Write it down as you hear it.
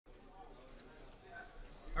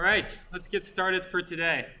All right, let's get started for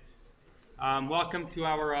today. Welcome to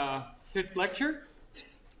our fifth lecture.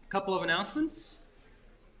 A couple of announcements.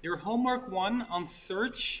 Your homework 1 on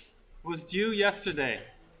search was due yesterday.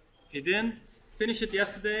 If you didn't finish it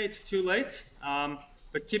yesterday, it's too late.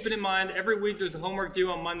 But keep it in mind, every week there's a homework due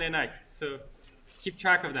on Monday night. So keep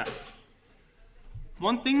track of that.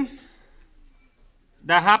 One thing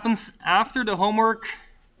that happens after the homework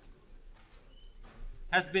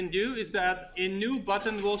has been due is that a new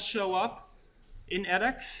button will show up in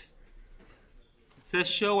edX. It says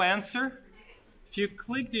Show Answer. If you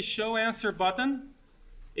click the Show Answer button,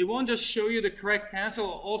 it won't just show you the correct answer, it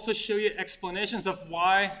will also show you explanations of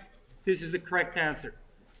why this is the correct answer.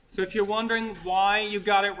 So if you're wondering why you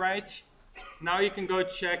got it right, now you can go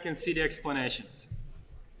check and see the explanations.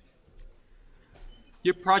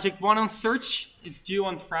 Your project 1 on search is due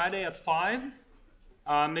on Friday at 5.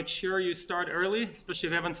 Make sure you start early, especially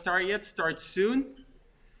if you haven't started yet, start soon.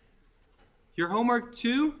 Your homework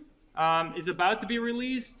 2 is about to be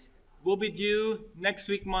released, will be due next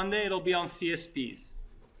week Monday, it'll be on CSPs.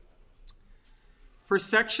 For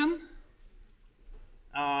section,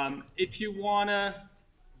 if you want to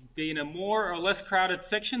be in a more or less crowded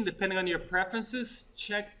section, depending on your preferences,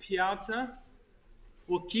 check Piazza.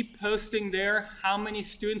 We'll keep posting there how many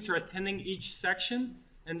students are attending each section,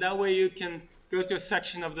 and that way you can go to a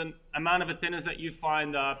section of the amount of attendance that you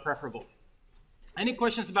find preferable. Any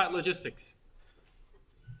questions about logistics?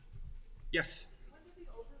 Yes? When did the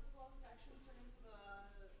overflow sections turn into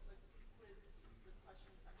the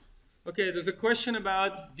question section? Okay, there's a question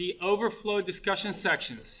about the overflow discussion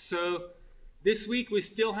sections. So this week we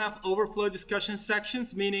still have overflow discussion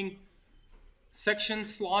sections, meaning section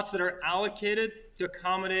slots that are allocated to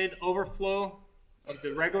accommodate overflow of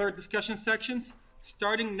the regular discussion sections.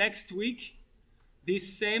 Starting next week,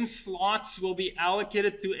 these same slots will be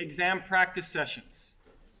allocated to exam practice sessions.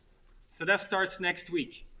 So that starts next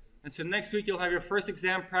week. And so next week you'll have your first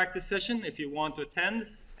exam practice session if you want to attend.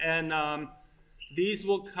 And these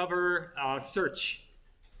will cover search.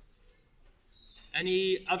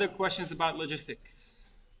 Any other questions about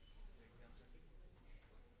logistics?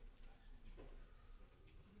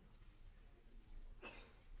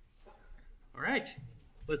 All right,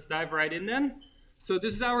 let's dive right in then. So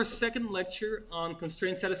this is our second lecture on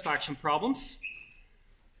constraint satisfaction problems.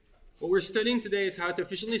 What we're studying today is how to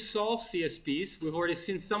efficiently solve CSPs. We've already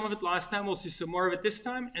seen some of it last time. We'll see some more of it this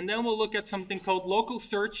time. And then we'll look at something called local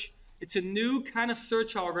search. It's a new kind of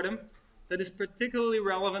search algorithm that is particularly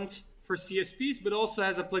relevant for CSPs, but also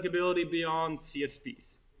has applicability beyond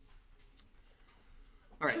CSPs.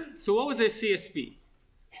 All right, so what was a CSP?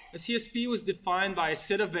 A CSP was defined by a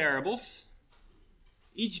set of variables.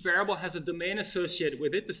 Each variable has a domain associated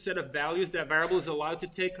with it, the set of values that variable is allowed to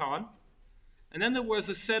take on. And then there was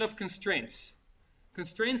a set of constraints.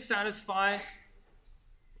 Constraints satisfy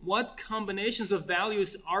what combinations of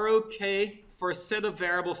values are okay for a set of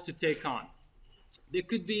variables to take on. They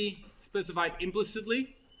could be specified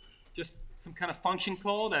implicitly, just some kind of function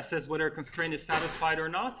call that says whether a constraint is satisfied or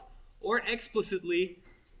not, or explicitly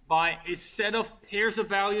by a set of pairs of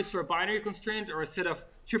values for a binary constraint or a set of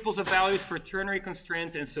triples of values for ternary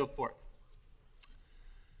constraints, and so forth.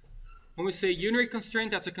 When we say unary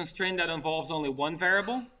constraint, that's a constraint that involves only one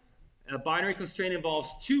variable. A binary constraint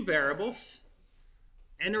involves two variables.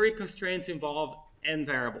 N-ary constraints involve n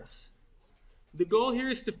variables. The goal here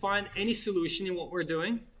is to find any solution in what we're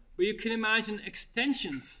doing, but you can imagine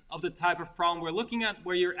extensions of the type of problem we're looking at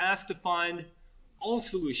where you're asked to find all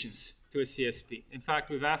solutions to a CSP. In fact,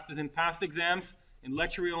 we've asked this in past exams. In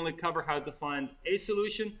lecture, we only cover how to find a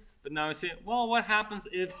solution, but now I say, well, what happens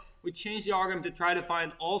if we change the algorithm to try to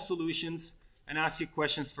find all solutions and ask you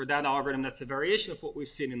questions for that algorithm that's a variation of what we've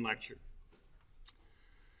seen in lecture.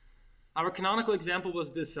 Our canonical example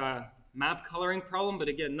was this map coloring problem, but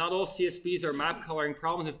again, not all CSPs are map coloring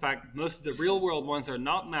problems. In fact, most of the real-world ones are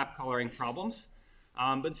not map coloring problems,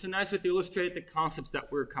 but it's a nice way to illustrate the concepts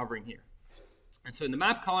that we're covering here. And so in the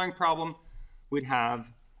map coloring problem, we'd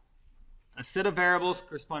have a set of variables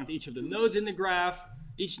corresponding to each of the nodes in the graph.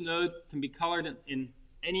 Each node can be colored in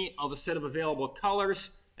any of a set of available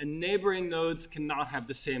colors, and neighboring nodes cannot have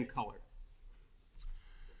the same color.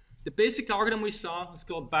 The basic algorithm we saw is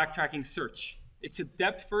called backtracking search. It's a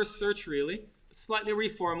depth-first search, really, slightly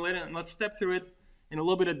reformulated, and let's step through it in a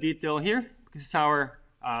little bit of detail here, because it's our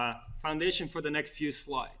foundation for the next few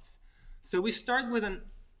slides. So we start with an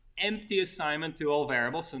empty assignment to all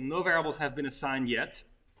variables, so no variables have been assigned yet.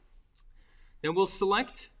 Then we'll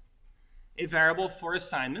select a variable for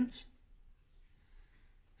assignment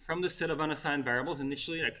from the set of unassigned variables.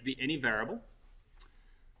 Initially, that could be any variable.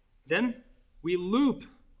 Then we loop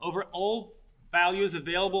over all values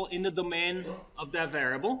available in the domain of that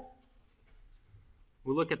variable.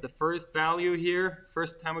 We look at the first value here,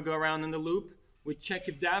 first time we go around in the loop. We check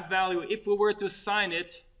if that value, if we were to assign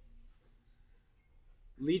it,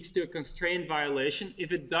 leads to a constraint violation.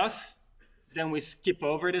 If it does, then we skip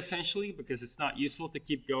over it essentially because it's not useful to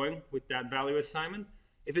keep going with that value assignment.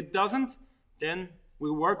 If it doesn't, then we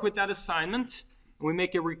work with that assignment and we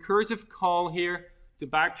make a recursive call here to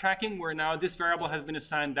backtracking where now this variable has been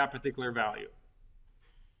assigned that particular value.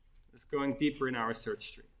 It's going deeper in our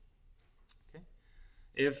search tree. Okay.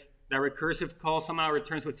 If that recursive call somehow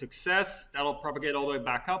returns with success, that'll propagate all the way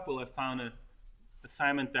back up. We'll have found an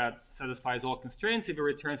assignment that satisfies all constraints. If it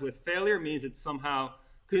returns with failure, it means it somehow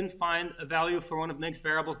couldn't find a value for one of the next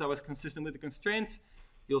variables that was consistent with the constraints.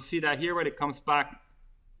 You'll see that here when it comes back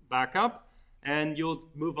up, and you'll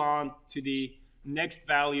move on to the next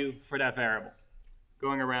value for that variable,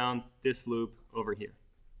 going around this loop over here.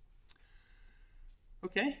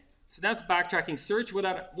 Okay, so that's backtracking search. What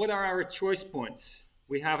are our choice points?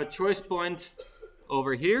 We have a choice point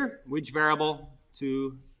over here, which variable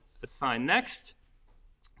to assign next.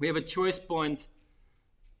 We have a choice point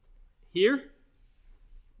here,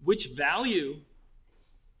 which value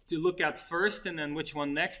to look at first and then which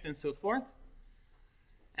one next and so forth.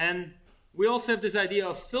 And we also have this idea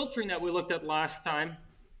of filtering that we looked at last time.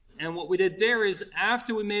 And what we did there is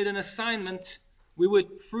after we made an assignment, we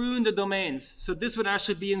would prune the domains. So this would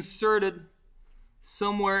actually be inserted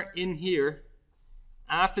somewhere in here.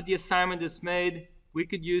 After the assignment is made, we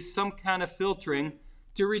could use some kind of filtering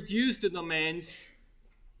to reduce the domains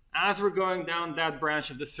as we're going down that branch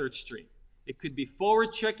of the search tree. It could be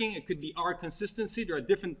forward checking, it could be R consistency. There are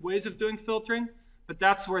different ways of doing filtering, but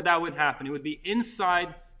that's where that would happen. It would be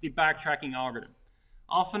inside the backtracking algorithm.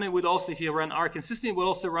 Often it would also, if you run R consistency, it would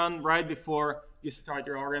also run right before you start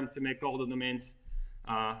your algorithm to make all the domains,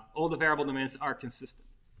 all the variable domains are consistent.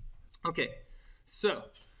 Okay, so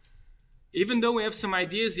even though we have some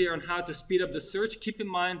ideas here on how to speed up the search, keep in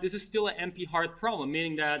mind this is still an NP hard problem,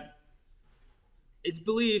 meaning that it's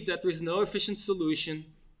believed that there's no efficient solution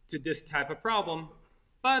to this type of problem,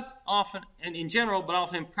 but often, and in general, but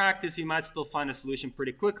often in practice, you might still find a solution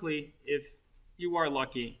pretty quickly if you are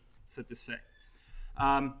lucky, so to say.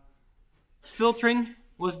 Filtering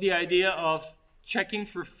was the idea of checking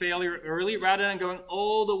for failure early rather than going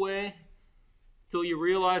all the way till you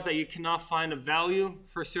realize that you cannot find a value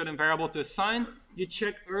for a certain variable to assign. You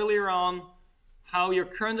check earlier on how your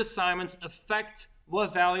current assignments affect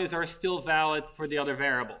what values are still valid for the other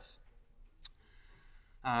variables.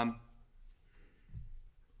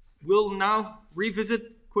 We'll now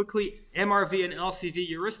revisit quickly MRV and LCV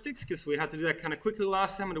heuristics because we had to do that kind of quickly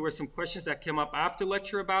last time and there were some questions that came up after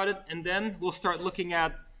lecture about it. And then we'll start looking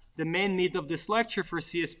at the main meat of this lecture for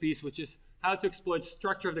CSPs, which is how to exploit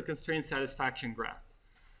structure of the constraint satisfaction graph.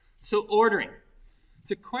 So ordering.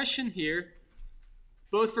 It's a question here,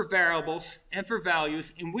 both for variables and for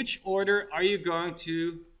values. In which order are you going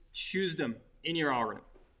to choose them in your algorithm?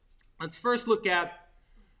 Let's first look at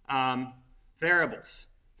variables.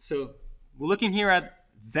 So we're looking here at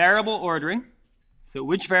variable ordering. So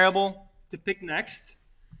which variable to pick next.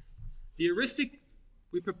 The heuristic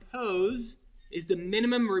we propose is the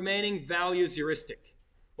minimum remaining values heuristic.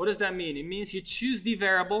 What does that mean? It means you choose the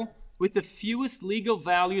variable with the fewest legal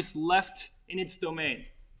values left in its domain.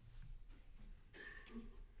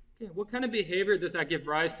 Okay, what kind of behavior does that give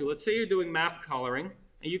rise to? Let's say you're doing map coloring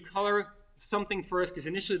and you color something first because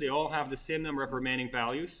initially they all have the same number of remaining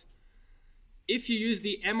values. If you use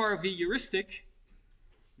the MRV heuristic,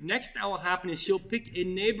 next that will happen is you'll pick a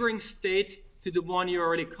neighboring state to the one you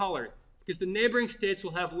already colored because the neighboring states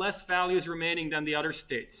will have less values remaining than the other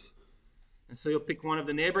states. And so you'll pick one of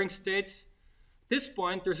the neighboring states. At this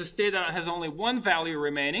point, there's a state that has only one value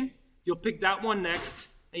remaining. You'll pick that one next,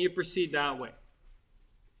 and you proceed that way.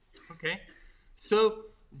 Okay? So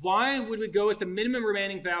why would we go with the minimum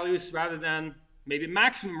remaining values rather than maybe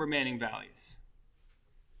maximum remaining values?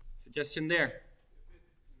 Suggestion there. If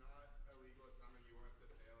it's not illegal assignment, you want it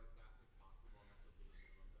to fail as fast as possible, and that's what the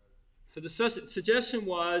minimum does. So the suggestion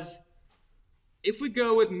was, if we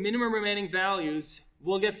go with minimum remaining values,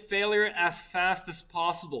 we'll get failure as fast as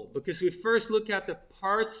possible because we first look at the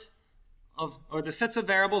parts of, or the sets of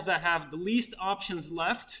variables that have the least options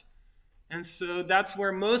left. And so that's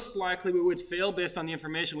where most likely we would fail based on the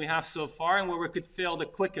information we have so far and where we could fail the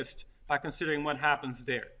quickest by considering what happens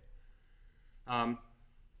there.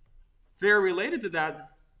 Very related to that,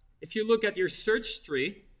 if you look at your search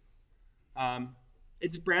tree,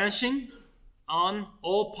 it's branching on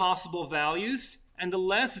all possible values, and the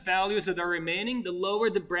less values that are remaining, the lower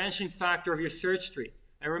the branching factor of your search tree.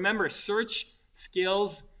 And remember, search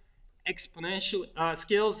scales exponential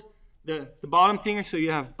scales the bottom thing, so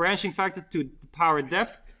you have branching factor to the power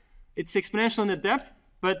depth. It's exponential in the depth,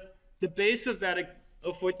 but the base of that,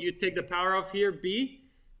 of what you take the power of here, b,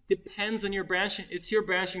 depends on your branching. It's your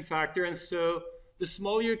branching factor, and so the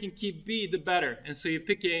smaller you can keep b, the better. And so you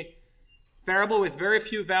pick a variable with very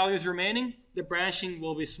few values remaining, the branching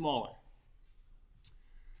will be smaller.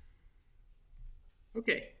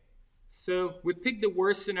 Okay, so we pick the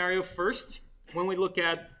worst scenario first when we look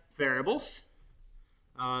at variables.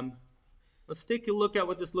 Let's take a look at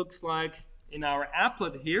what this looks like in our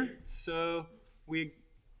applet here. So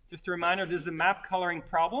just a reminder, this is a map coloring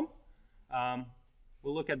problem.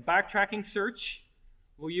 We'll look at backtracking search.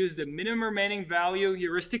 We'll use the minimum remaining value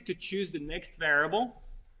heuristic to choose the next variable.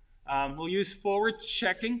 We'll use forward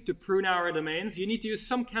checking to prune our domains. You need to use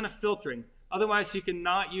some kind of filtering. Otherwise, you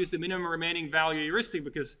cannot use the minimum remaining value heuristic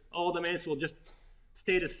because all domains will just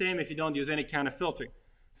stay the same if you don't use any kind of filtering.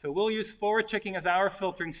 So we'll use forward checking as our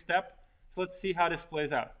filtering step. So let's see how this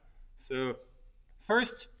plays out. So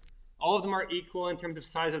first, all of them are equal in terms of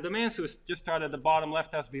size of domains. So we just start at the bottom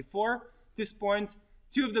left as before. At this point,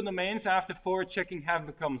 two of the domains after forward checking have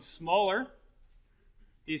become smaller.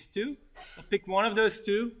 These two. I'll pick one of those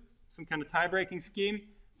two, some kind of tie-breaking scheme.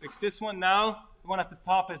 Fix this one. Now, the one at the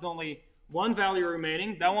top has only one value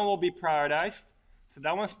remaining. That one will be prioritized. So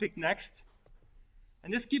that one's picked next.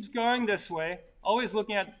 And this keeps going this way, always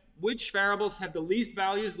looking at which variables have the least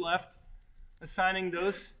values left, assigning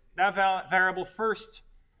that variable first.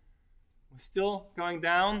 We're still going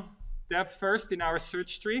down depth first in our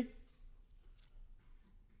search tree.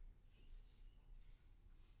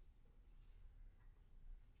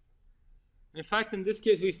 In fact, in this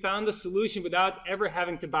case, we found the solution without ever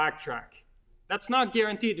having to backtrack. That's not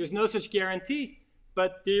guaranteed. There's no such guarantee,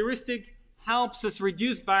 but the heuristic helps us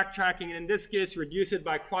reduce backtracking, and in this case, reduce it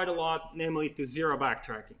by quite a lot, namely to 0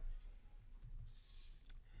 backtracking.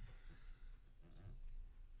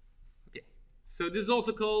 Okay, so this is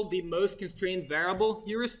also called the most constrained variable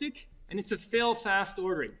heuristic, and it's a fail-fast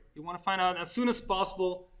ordering. You want to find out as soon as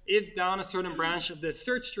possible if down a certain branch of the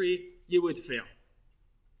search tree you would fail.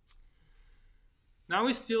 Now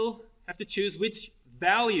we still have to choose which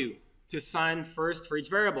value to assign first for each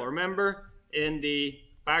variable. Remember, in the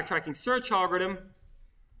backtracking search algorithm,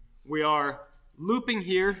 we are looping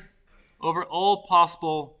here over all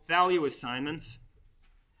possible value assignments.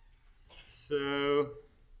 So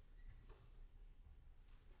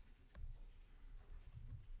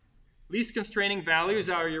least constraining value is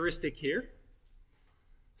our heuristic here.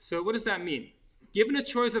 So what does that mean? Given a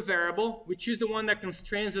choice of variable, we choose the one that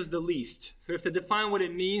constrains us the least. So we have to define what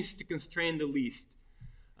it means to constrain the least.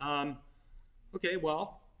 Okay,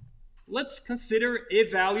 well, let's consider a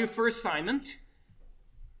value for assignment.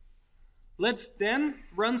 Let's then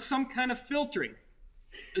run some kind of filtering,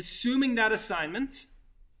 assuming that assignment,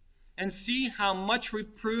 and see how much we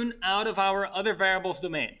prune out of our other variables'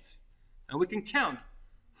 domains. And we can count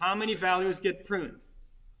how many values get pruned.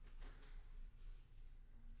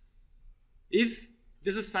 If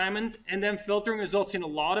this assignment and then filtering results in a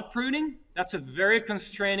lot of pruning, that's a very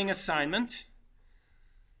constraining assignment.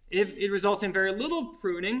 If it results in very little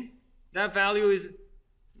pruning, that value is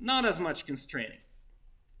not as much constraining.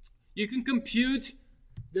 You can compute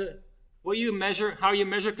how you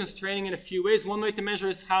measure constraining in a few ways. One way to measure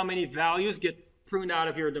is how many values get pruned out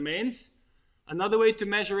of your domains. Another way to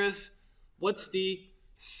measure is what's the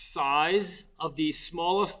size of the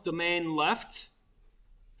smallest domain left.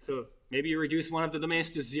 So maybe you reduce one of the domains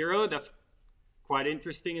to 0. That's quite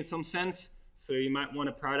interesting in some sense. So you might want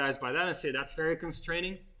to prioritize by that and say that's very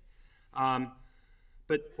constraining.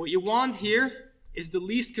 But what you want here is the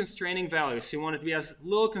least constraining value. So you want it to be as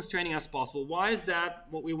little constraining as possible. Why is that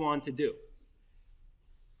what we want to do?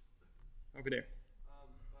 Over there.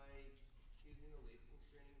 By choosing the least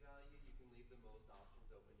constraining value, you can leave the most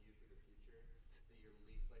options open to you for the future. So you're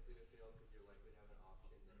least likely to fail because you're likely to have an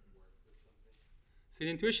option that works with something. So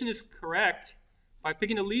the intuition is correct. By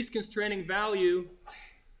picking the least constraining value,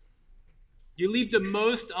 you leave the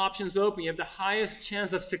most options open. You have the highest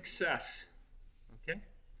chance of success. Okay?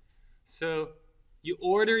 So you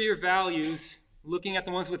order your values looking at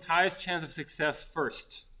the ones with highest chance of success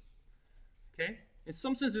first. Okay? In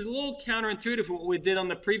some sense, it's a little counterintuitive to what we did on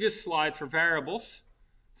the previous slide for variables.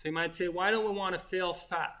 So you might say, why don't we want to fail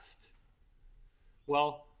fast?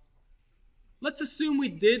 Well, let's assume we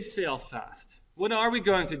did fail fast. What are we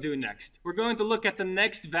going to do next? We're going to look at the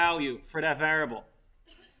next value for that variable.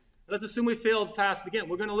 Let's assume we failed fast again.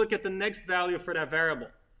 We're going to look at the next value for that variable.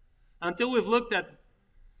 Until we've looked at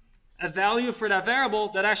a value for that variable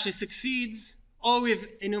that actually succeeds, or we've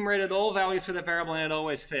enumerated all values for that variable and it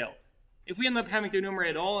always failed. if we end up having to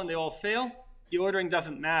enumerate all and they all fail, the ordering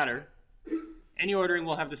doesn't matter. Any ordering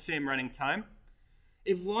will have the same running time.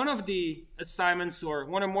 If one of the assignments or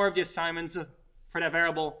one or more of the assignments for that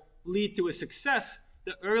variable lead to a success,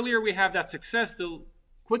 the earlier we have that success, the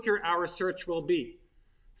quicker our search will be.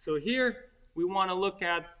 So here we want to look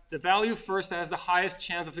at the value first that has the highest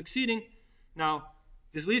chance of succeeding. Now,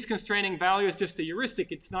 this least constraining value is just a heuristic.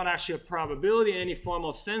 It's not actually a probability in any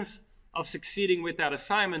formal sense of succeeding with that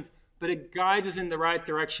assignment, but it guides us in the right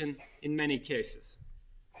direction in many cases.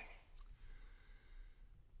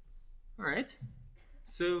 All right,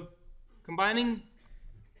 so combining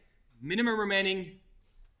minimum remaining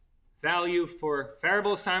value for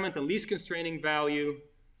variable assignment and least constraining value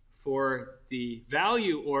for the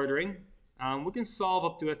value ordering, we can solve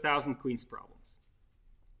up to 1,000 Queen's problems.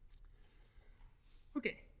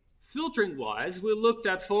 Okay, filtering-wise, we looked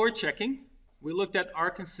at forward checking, we looked at R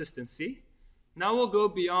consistency. Now we'll go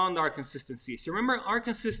beyond R consistency. So remember, R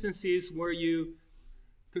consistency is where you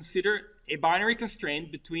consider a binary constraint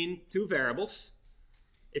between two variables.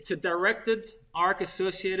 It's a directed arc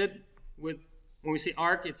associated with, when we say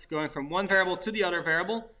arc, it's going from one variable to the other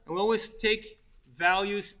variable, and we always take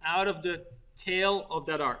values out of the tail of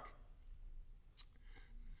that arc.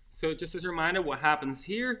 So just as a reminder, what happens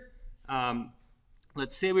here,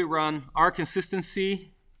 let's say we run R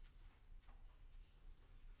consistency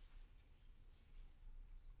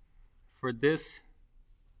for this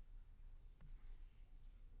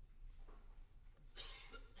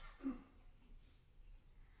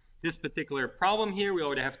particular problem here. We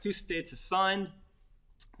already have two states assigned.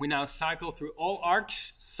 We now cycle through all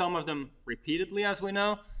arcs, some of them repeatedly, as we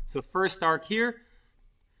know. So first arc here,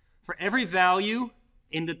 for every value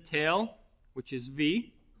in the tail, which is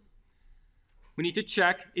V, we need to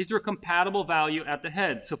check, is there a compatible value at the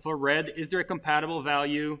head? So for red, is there a compatible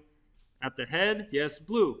value at the head? Yes,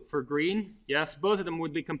 blue. For green, yes, both of them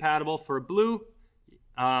would be compatible. For blue,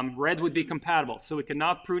 red would be compatible. So we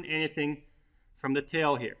cannot prune anything from the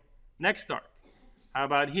tail here. Next arc, how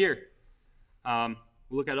about here?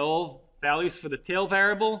 We look at all values for the tail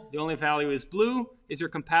variable. The only value is blue. Is there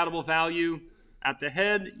a compatible value at the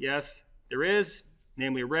head? Yes, there is,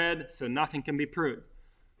 namely red, so nothing can be pruned.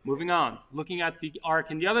 Moving on, looking at the arc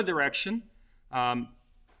in the other direction,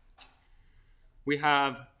 we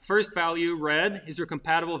have first value, red. Is there a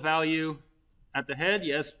compatible value at the head?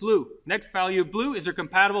 Yes, blue. Next value, blue. Is there a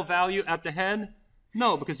compatible value at the head?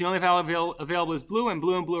 No, because the only value available is blue, and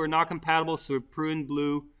blue are not compatible, so we prune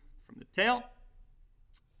blue from the tail.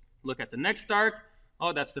 Look at the next arc.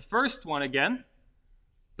 Oh, that's the first one again,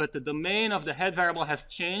 but the domain of the head variable has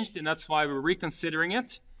changed, and that's why we're reconsidering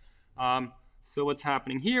it. So what's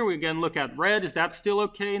happening here? We again look at red. Is that still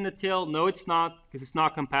okay in the tail? No, it's not, because it's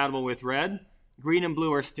not compatible with red. Green and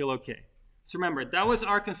blue are still okay. So remember, that was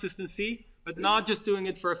our consistency, but not just doing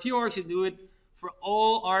it for a few arcs. You do it for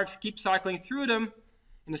all arcs, keep cycling through them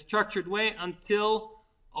in a structured way until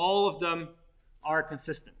all of them are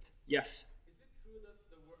consistent. Yes? Is it true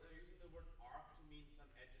that using the word arc to mean some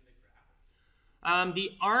edge in the graph? The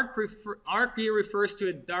arc here refers to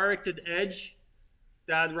a directed edge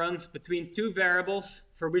that runs between two variables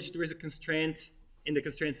for which there is a constraint in the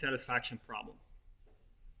constraint satisfaction problem.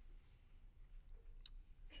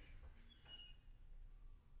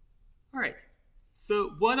 All right.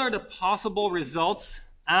 So what are the possible results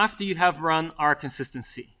after you have run R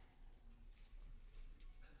consistency?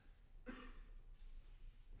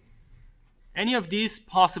 Any of these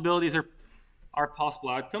possibilities are possible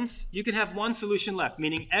outcomes. You could have one solution left,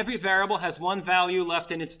 meaning every variable has one value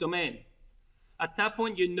left in its domain. At that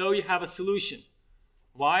point, you know you have a solution.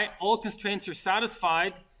 Why? All constraints are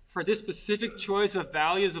satisfied for this specific choice of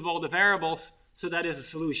values of all the variables, so that is a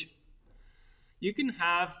solution. You can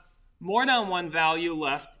have more than one value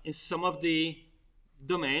left in some of the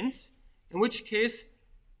domains, in which case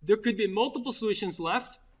there could be multiple solutions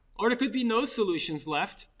left, or there could be no solutions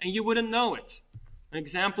left, and you wouldn't know it. An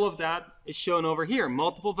example of that is shown over here.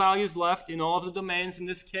 Multiple values left in all of the domains in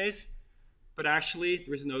this case, but actually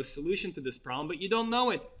there is no solution to this problem, but you don't know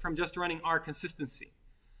it from just running R consistency.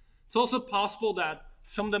 It's also possible that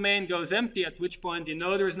some domain goes empty, at which point you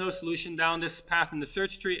know there is no solution down this path in the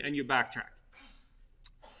search tree, and you backtrack.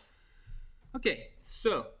 Okay,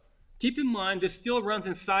 so keep in mind this still runs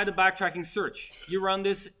inside the backtracking search. You run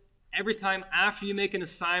this every time after you make an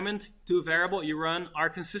assignment to a variable. You run R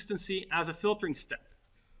consistency as a filtering step.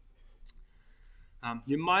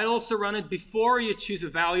 You might also run it before you choose a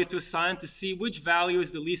value to assign to see which value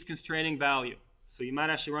is the least constraining value. So you might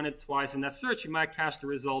actually run it twice in that search. You might cache the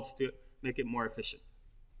results to make it more efficient.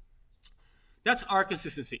 That's R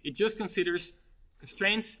consistency. It just considers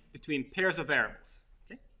constraints between pairs of variables.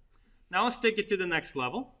 Now let's take it to the next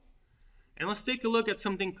level. And let's take a look at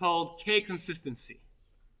something called K consistency.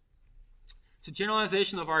 It's a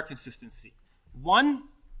generalization of R consistency.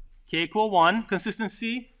 K equal 1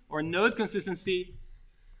 consistency, or node consistency,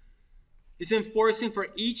 is enforcing for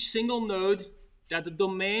each single node that the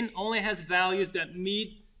domain only has values that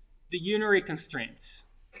meet the unary constraints.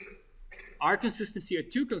 R consistency, or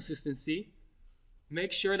 2 consistency,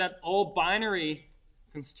 makes sure that all binary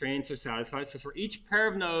constraints are satisfied. So for each pair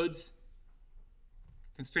of nodes,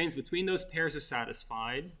 constraints between those pairs are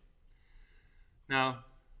satisfied. Now,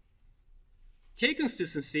 K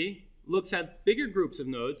consistency looks at bigger groups of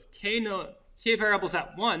nodes, K variables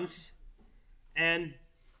at once, and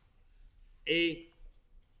a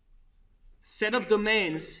set of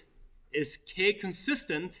domains is K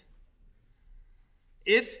consistent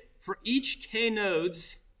if for each K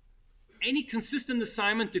nodes, any consistent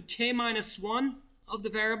assignment to K minus 1 of the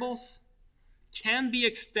variables can be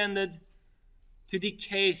extended to the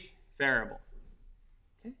Kth variable.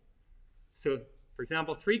 Okay? So, for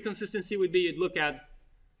example, 3 consistency would be you'd look at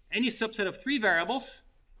any subset of 3 variables.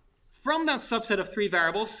 From that subset of 3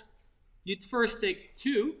 variables, you'd first take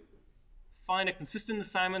 2, find a consistent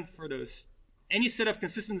assignment for those, any set of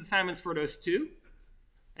consistent assignments for those 2,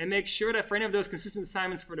 and make sure that for any of those consistent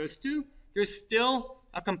assignments for those 2, there's still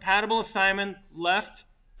a compatible assignment left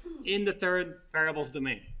in the third variable's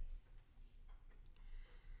domain.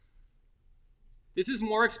 This is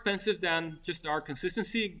more expensive than just R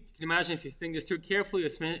consistency. You can imagine if you think this through carefully, you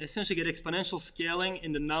essentially get exponential scaling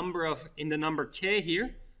in the number K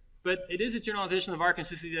here. But it is a generalization of R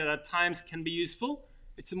consistency that at times can be useful.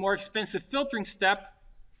 It's a more expensive filtering step,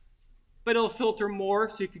 but it'll filter more,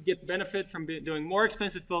 so you could get benefit from doing more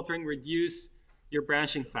expensive filtering, reduce your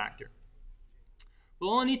branching factor.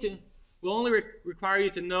 We'll only require you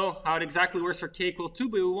to know how it exactly works for K equal 2,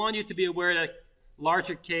 but we want you to be aware that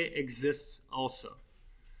larger K exists also.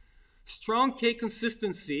 Strong K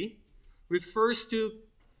consistency refers to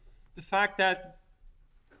the fact that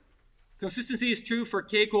consistency is true for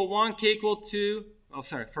K equal 1, K equal 2,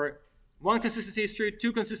 for 1 consistency is true,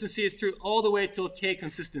 2 consistency is true, all the way till K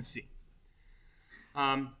consistency.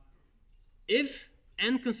 If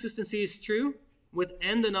N consistency is true, with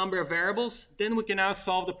N the number of variables, then we can now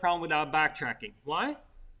solve the problem without backtracking. Why?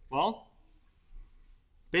 Well,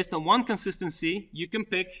 based on 1 consistency, you can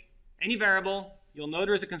pick any variable. You'll know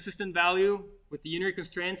there's a consistent value with the unary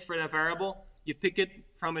constraints for that variable. You pick it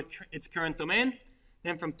from its current domain.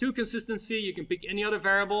 Then from 2 consistency, you can pick any other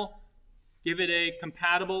variable, give it a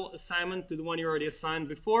compatible assignment to the one you already assigned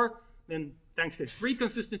before. Then thanks to 3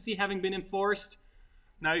 consistency having been enforced,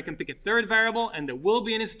 now you can pick a third variable, and there will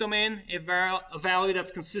be in its domain a value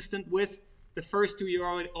that's consistent with the first 2 you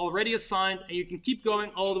already assigned, and you can keep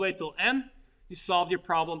going all the way till N. You solved your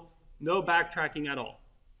problem, no backtracking at all.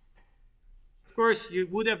 Of course, you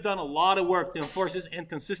would have done a lot of work to enforce this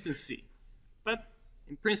inconsistency, but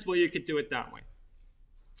in principle, you could do it that way.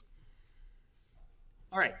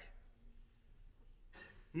 All right.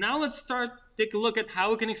 Now let's take a look at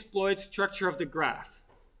how we can exploit structure of the graph.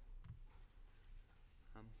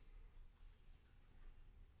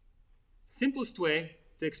 Simplest way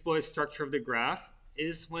to exploit structure of the graph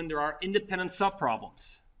is when there are independent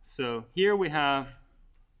subproblems. So here we have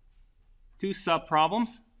 2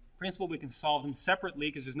 subproblems. In principle, we can solve them separately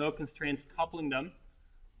because there's no constraints coupling them.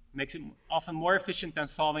 Makes it often more efficient than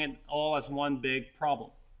solving it all as one big problem.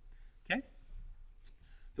 Okay?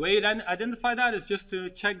 The way you then identify that is just to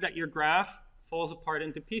check that your graph falls apart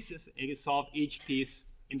into pieces, and you can solve each piece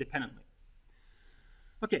independently.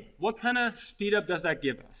 Okay, what kind of speed up does that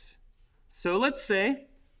give us? So let's say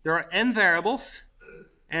there are N variables,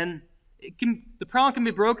 and the problem can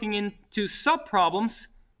be broken into subproblems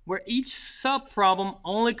where each subproblem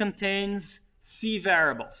only contains C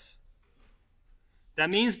variables. That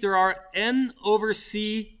means there are N over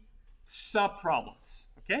C subproblems.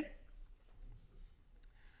 Okay?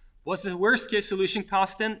 What's the worst case solution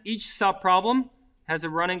cost then? Each subproblem has a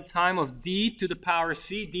running time of D to the power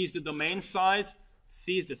C. D is the domain size.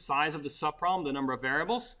 C is the size of the subproblem, the number of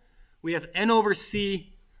variables. We have N over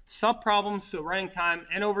C subproblems, so running time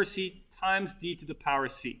N over C times D to the power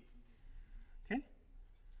C. Okay?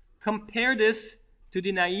 Compare this to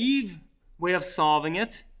the naive way of solving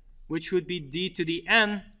it, which would be D to the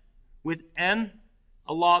N, with N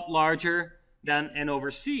a lot larger than N over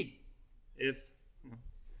C, if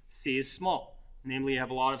C is small. Namely, you have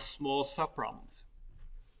a lot of small subproblems.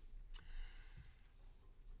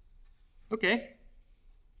 Okay,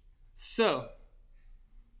 so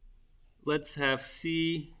let's have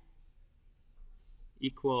C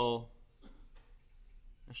equal,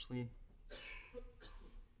 actually,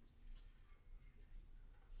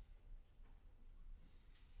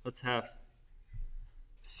 let's have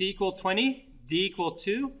C equal 20, D equal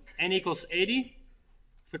 2, N equals 80.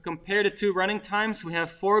 If we compare the two running times, we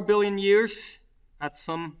have 4 billion years at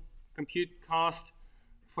some compute cost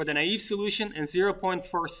for the naive solution and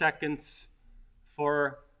 0.4 seconds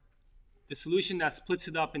for the solution that splits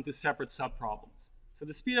it up into separate subproblems. So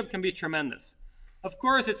the speedup can be tremendous. Of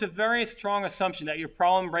course, it's a very strong assumption that your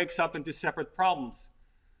problem breaks up into separate problems.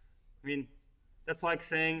 I mean, that's like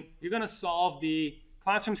saying you're going to solve the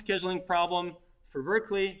classroom scheduling problem for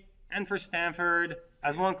Berkeley and for Stanford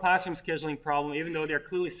as one classroom scheduling problem, even though they're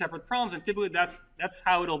clearly separate problems. And typically, that's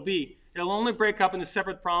how it'll be. It'll only break up into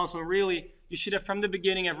separate problems when really you should have from the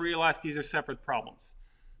beginning have realized these are separate problems.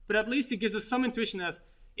 But at least it gives us some intuition as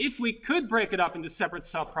if we could break it up into separate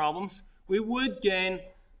subproblems, we would gain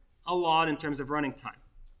a lot in terms of running time.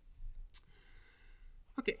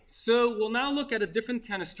 Okay, so we'll now look at a different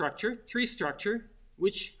kind of structure, tree structure,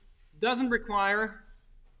 which doesn't require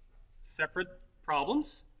separate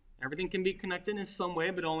problems. Everything can be connected in some way,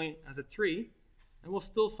 but only as a tree, and we'll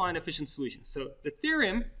still find efficient solutions. So the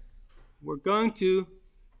theorem we're going to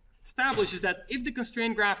establish is that if the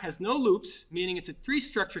constraint graph has no loops, meaning it's a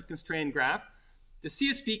tree-structured constraint graph, the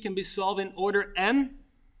CSP can be solved in order n,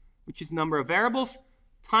 which is number of variables,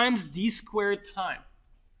 times d squared time.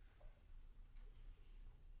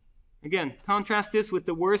 Again, contrast this with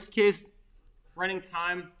the worst case running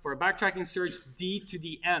time for a backtracking search, d to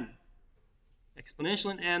the n.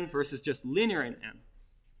 Exponential in n versus just linear in n.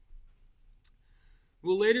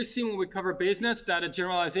 We'll later see when we cover Bayes nets that a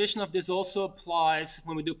generalization of this also applies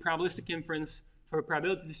when we do probabilistic inference for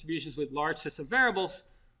probability distributions with large sets of variables,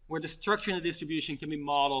 where the structure in the distribution can be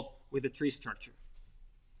modeled with a tree structure.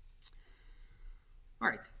 All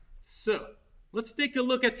right, so let's take a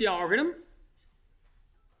look at the algorithm.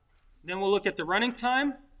 Then we'll look at the running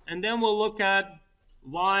time, and then we'll look at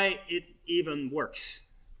why it even works.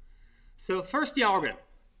 So first, the algorithm.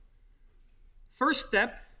 First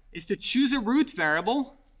step is to choose a root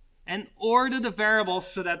variable and order the variables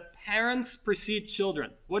so that parents precede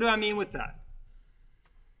children. What do I mean with that?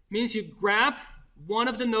 It means you grab one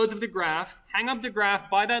of the nodes of the graph, hang up the graph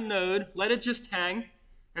by that node, let it just hang,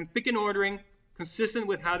 and pick an ordering consistent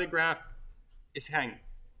with how the graph is hanging.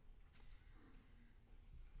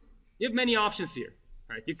 You have many options here.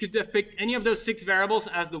 Right? You could have picked any of those 6 variables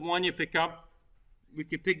as the one you pick up. We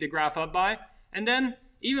could pick the graph up by. And then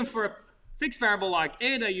even for a fixed variable like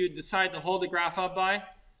a that you decide to hold the graph up by,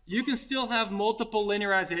 you can still have multiple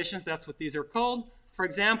linearizations. That's what these are called. For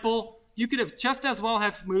example, you could have just as well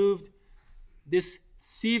have moved this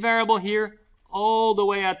c variable here all the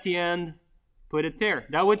way at the end, put it there.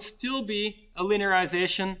 That would still be a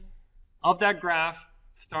linearization of that graph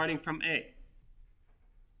starting from a.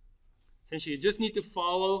 Essentially, you just need to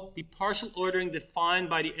follow the partial ordering defined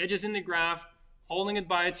by the edges in the graph, holding it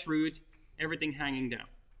by its root, everything hanging down.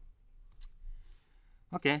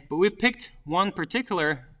 Okay, but we picked one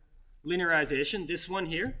particular linearization, this one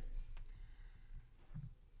here.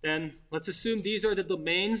 Then let's assume these are the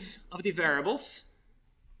domains of the variables.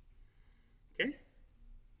 Okay.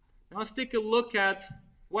 Now let's take a look at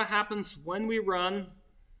what happens when we run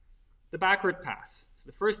the backward pass. So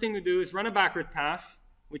the first thing we do is run a backward pass,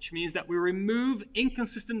 which means that we remove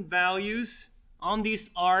inconsistent values on these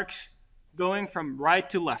arcs going from right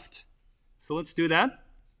to left. So let's do that.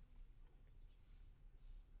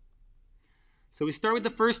 So we start with the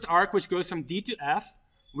first arc, which goes from D to F.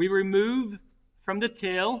 We remove from the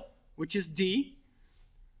tail, which is D.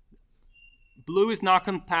 Blue is not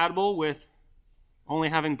compatible with only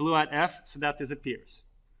having blue at F, so that disappears.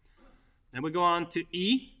 Then we go on to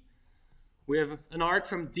E. We have an arc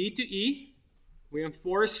from D to E. We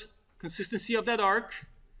enforce consistency of that arc.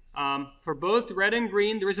 For both red and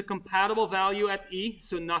green, there is a compatible value at E,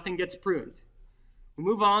 so nothing gets pruned. We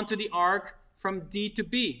move on to the arc from D to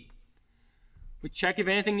B. We check if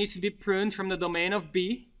anything needs to be pruned from the domain of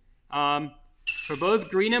B. For both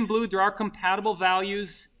green and blue, there are compatible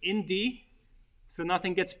values in D, so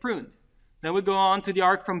nothing gets pruned. Then we go on to the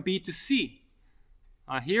arc from B to C.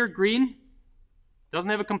 Here, green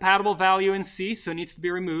doesn't have a compatible value in C, so it needs to be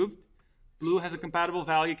removed. Blue has a compatible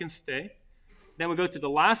value, can stay. Then we go to the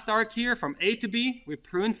last arc here, from A to B. We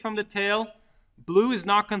prune from the tail. Blue is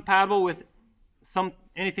not compatible with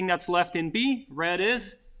anything that's left in B. Red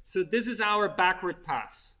is. So this is our backward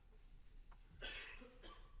pass.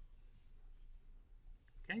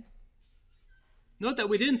 Okay. Note that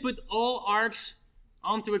we didn't put all arcs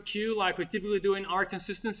onto a queue like we typically do in arc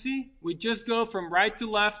consistency. We just go from right to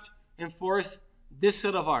left and force this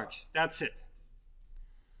set of arcs. That's it.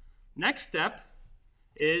 Next step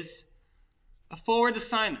is a forward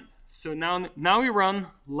assignment. So now we run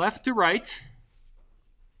left to right.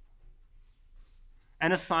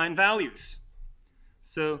 and assign values.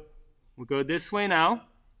 So we'll go this way now.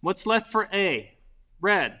 What's left for A?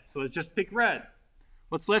 Red. So let's just pick red.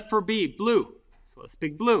 What's left for B? Blue. So let's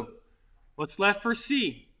pick blue. What's left for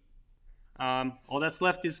C? All that's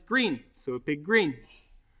left is green. So we pick green.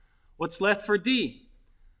 What's left for D?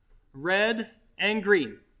 Red and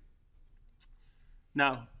green.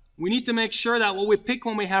 Now, we need to make sure that what we pick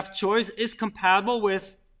when we have choice is compatible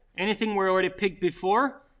with anything we already picked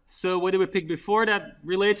before. So what did we pick before that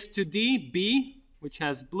relates to D? B, which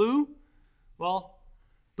has blue. Well,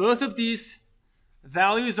 both of these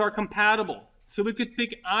values are compatible. So we could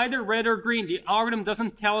pick either red or green. The algorithm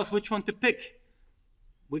doesn't tell us which one to pick.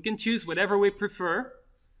 We can choose whatever we prefer.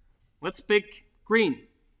 Let's pick green.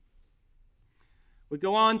 We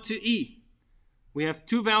go on to E. We have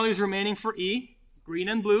two values remaining for E, green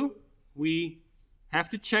and blue. We have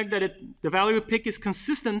to check that the value we pick is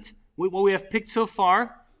consistent with what we have picked so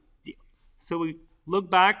far. So we look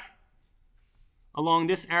back along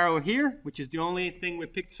this arrow here, which is the only thing we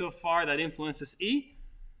picked so far that influences E.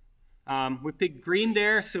 We picked green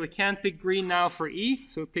there, so we can't pick green now for E,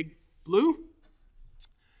 so we pick blue.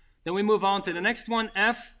 Then we move on to the next one,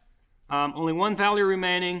 F. Only one value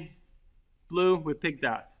remaining, blue, we pick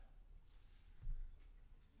that.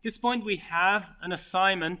 At this point, we have an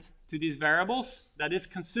assignment to these variables that is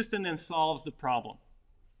consistent and solves the problem.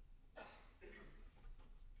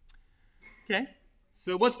 Okay,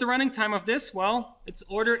 so what's the running time of this? Well, it's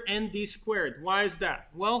order nd squared. Why is that?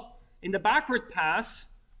 Well, in the backward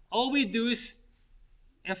pass, all we do is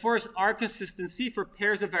enforce arc consistency for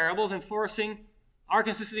pairs of variables. Enforcing arc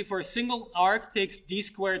consistency for a single arc takes d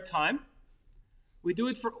squared time. We do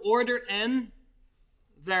it for order n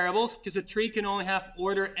variables because a tree can only have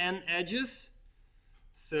order n edges.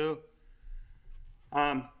 So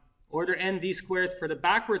order n d squared for the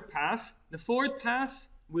backward pass. The forward pass,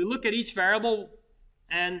 we look at each variable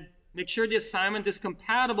and make sure the assignment is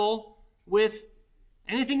compatible with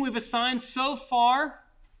anything we've assigned so far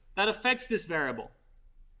that affects this variable.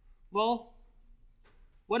 Well,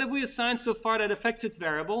 what have we assigned so far that affects its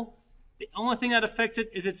variable? The only thing that affects it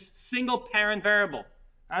is its single parent variable.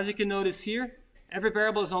 As you can notice here, every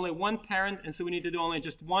variable is only one parent, and so we need to do only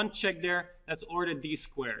just one check there. That's order d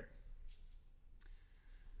squared.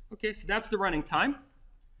 Okay, so that's the running time.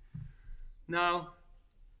 Now,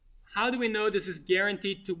 how do we know this is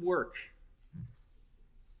guaranteed to work?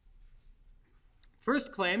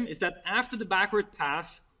 First claim is that after the backward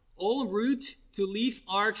pass, all root to leaf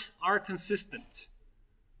arcs are consistent.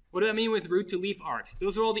 What do I mean with root to leaf arcs?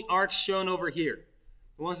 Those are all the arcs shown over here.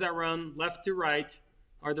 The ones that run left to right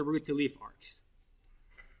are the root to leaf arcs.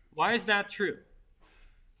 Why is that true?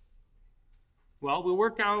 Well, we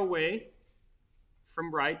work our way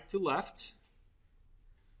from right to left.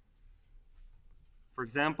 For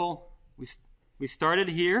example, we started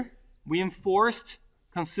here. We enforced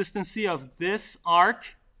consistency of this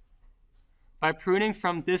arc by pruning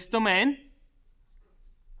from this domain.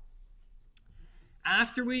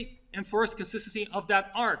 After we enforce consistency of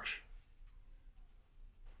that arc,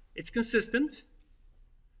 it's consistent,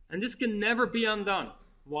 and this can never be undone.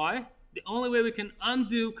 Why? The only way we can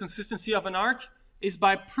undo consistency of an arc is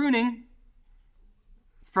by pruning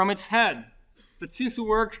from its head. But since we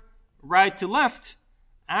work right to left,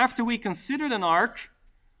 after we considered an arc,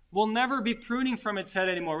 we'll never be pruning from its head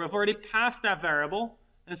anymore. We've already passed that variable,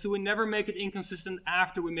 and so we never make it inconsistent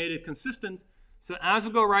after we made it consistent. So as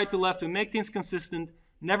we go right to left, we make things consistent,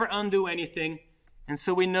 never undo anything, and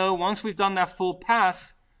so we know once we've done that full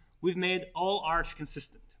pass, we've made all arcs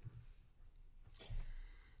consistent.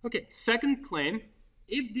 Okay, second claim,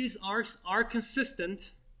 if these arcs are consistent,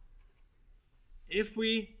 if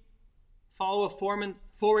we follow a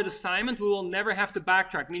forward assignment, we will never have to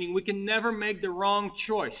backtrack, meaning we can never make the wrong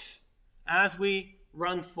choice as we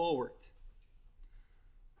run forward.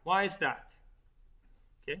 Why is that?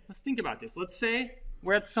 Okay, let's think about this. Let's say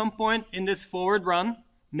we're at some point in this forward run.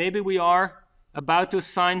 Maybe we are about to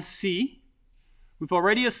assign C. We've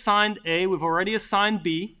already assigned A, we've already assigned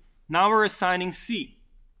B. Now we're assigning C.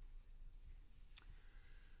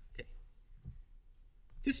 Okay.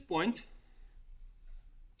 At this point,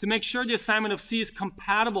 to make sure the assignment of C is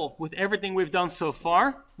compatible with everything we've done so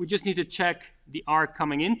far, we just need to check the arc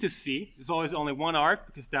coming into C. There's always only one arc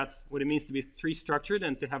because that's what it means to be tree structured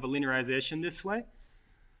and to have a linearization this way.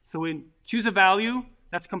 So we choose a value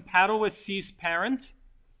that's compatible with C's parent.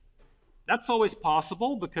 That's always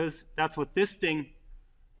possible because that's what this thing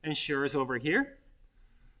ensures over here.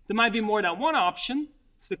 There might be more than one option.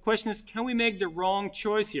 So the question is, can we make the wrong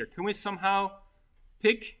choice here? Can we somehow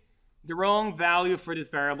pick the wrong value for this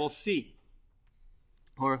variable C?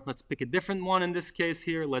 Or let's pick a different one in this case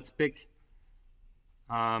here. Let's pick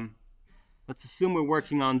let's assume we're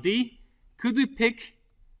working on D. Could we pick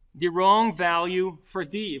the wrong value for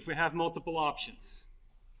D if we have multiple options?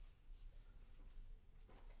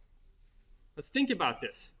 Let's think about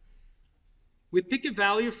this. We pick a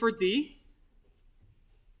value for D.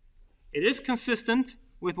 It is consistent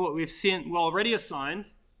with what we've already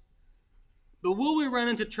assigned. But will we run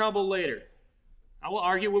into trouble later? I will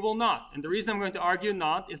argue we will not. And the reason I'm going to argue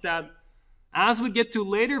not is that as we get to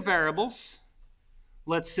later variables,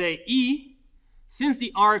 let's say E, since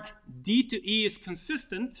the arc D to E is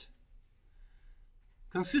consistent,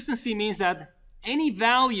 consistency means that any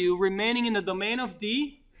value remaining in the domain of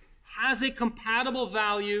D has a compatible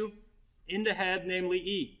value in the head, namely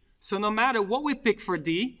E. So no matter what we pick for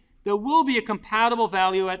D, there will be a compatible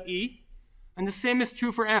value at E. And the same is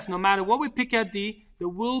true for F. No matter what we pick at D, there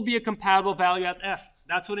will be a compatible value at F.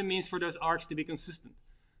 That's what it means for those arcs to be consistent.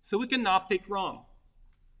 So we cannot pick wrong.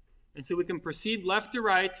 And so we can proceed left to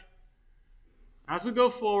right as we go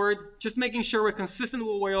forward, just making sure we're consistent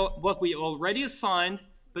with what we already assigned,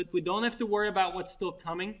 but we don't have to worry about what's still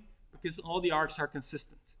coming because all the arcs are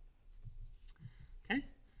consistent. Okay?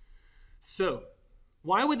 So,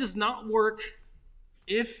 why would this not work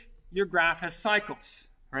if your graph has cycles?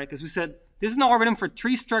 Right? Because we said this is an algorithm for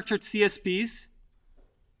tree-structured CSPs,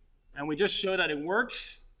 and we just showed that it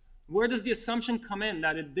works. Where does the assumption come in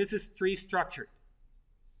that this is tree-structured?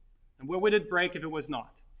 And where would it break if it was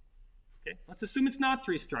not? Okay, let's assume it's not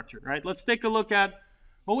tree-structured, right? Let's take a look at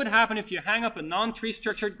what would happen if you hang up a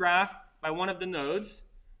non-tree-structured graph by one of the nodes,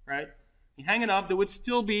 right? You hang it up, there would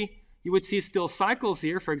still be, you would see still cycles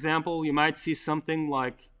here. For example, you might see something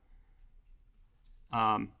like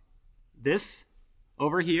this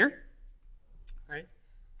over here, right?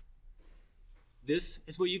 This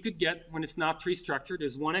is what you could get when it's not tree-structured.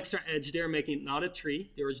 There's one extra edge there making it not a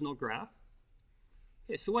tree, the original graph.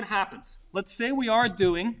 Okay, so what happens? Let's say we are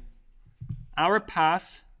doing our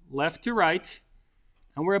pass left to right,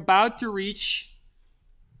 and we're about to reach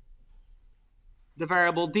the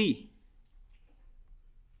variable D.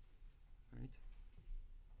 Right?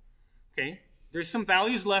 Okay, there's some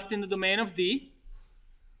values left in the domain of D.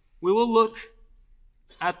 We will look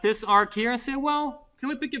at this arc here and say, well, can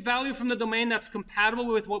we pick a value from the domain that's compatible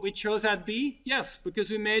with what we chose at B? Yes, because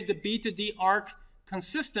we made the B to D arc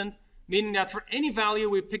consistent, meaning that for any value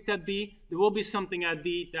we picked at B, there will be something at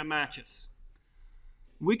D that matches.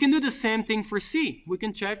 We can do the same thing for C. We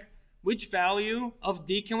can check which value of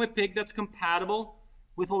D can we pick that's compatible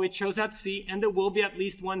with what we chose at C, and there will be at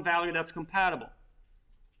least one value that's compatible.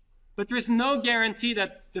 But there's no guarantee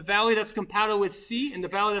that the value that's compatible with C and the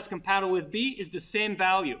value that's compatible with B is the same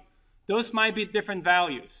value. Those might be different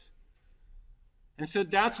values. And so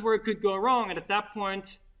that's where it could go wrong, and at that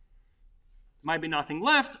point, might be nothing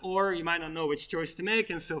left, or you might not know which choice to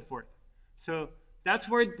make, and so forth. So that's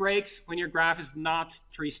where it breaks when your graph is not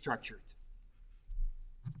tree-structured.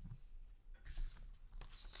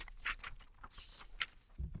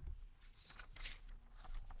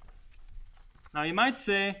 Now you might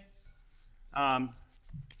say,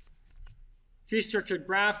 tree-structured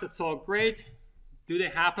graphs, that's all great. Do they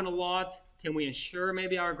happen a lot? Can we ensure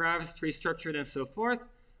maybe our graph is tree-structured and so forth?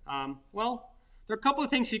 Well, there are a couple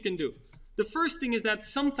of things you can do. The first thing is that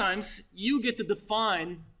sometimes you get to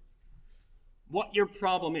define what your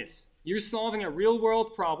problem is. You're solving a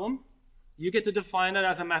real-world problem. You get to define that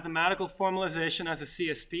as a mathematical formalization as a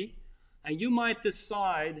CSP. And you might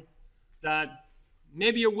decide that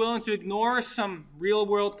maybe you're willing to ignore some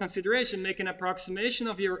real-world consideration, make an approximation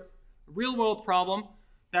of your real-world problem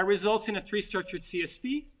that results in a tree-structured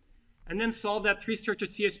CSP, and then solve that tree-structured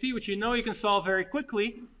CSP, which you know you can solve very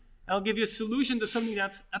quickly, and it'll give you a solution to something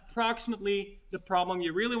that's approximately the problem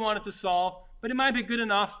you really wanted to solve, but it might be good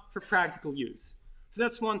enough for practical use. So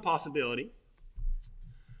that's one possibility.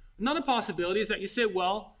 Another possibility is that you say,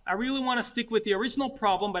 well, I really want to stick with the original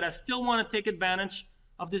problem, but I still want to take advantage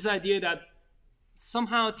of this idea that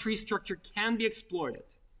somehow tree structure can be exploited.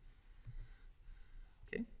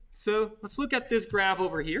 Okay, so let's look at this graph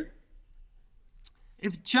over here.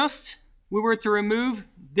 If just we were to remove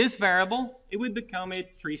this variable, it would become a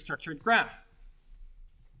tree-structured graph.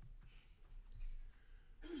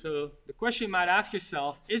 So the question you might ask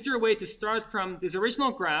yourself, is there a way to start from this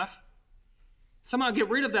original graph, somehow get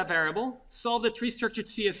rid of that variable, solve the tree-structured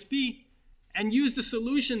CSP, and use the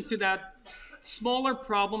solution to that smaller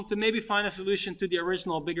problem to maybe find a solution to the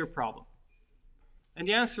original bigger problem? And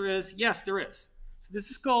the answer is yes, there is. So this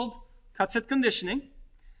is called cut-set conditioning.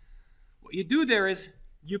 What you do there is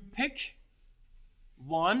you pick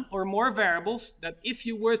one or more variables that if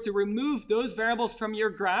you were to remove those variables from your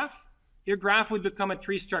graph would become a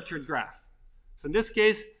tree-structured graph. So in this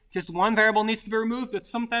case, just one variable needs to be removed, but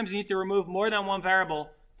sometimes you need to remove more than one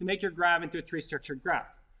variable to make your graph into a tree-structured graph.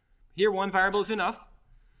 Here, one variable is enough.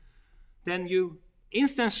 Then you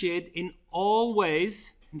instantiate in all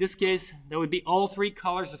ways. In this case, that would be all three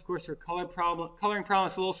colors. Of course, for coloring problem,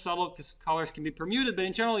 it's a little subtle because colors can be permuted, but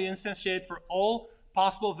in general, you instantiate for all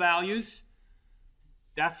possible values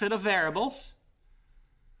that set of variables.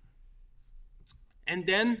 And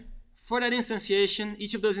then for that instantiation,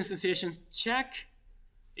 each of those instantiations, check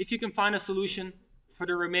if you can find a solution for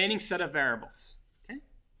the remaining set of variables. Okay?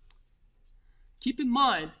 Keep in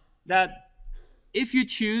mind that if you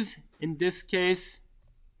choose, in this case,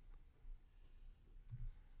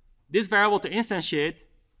 this variable to instantiate,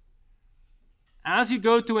 as you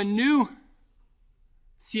go to a new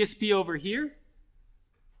CSP over here,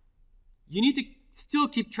 you need to still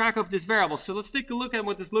keep track of this variable. So let's take a look at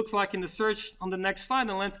what this looks like in the search on the next slide,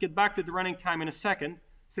 and let's get back to the running time in a second.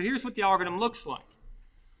 So here's what the algorithm looks like.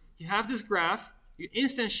 You have this graph, you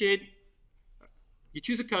instantiate, you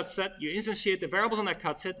choose a cut set, you instantiate the variables on that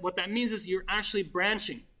cut set. What that means is you're actually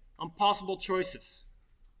branching on possible choices.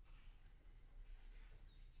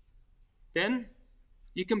 Then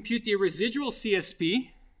you compute the residual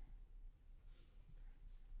CSP.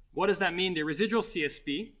 What does that mean, the residual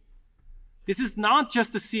CSP? This is not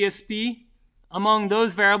just a CSP among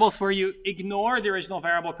those variables where you ignore the original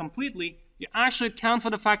variable completely. You actually account for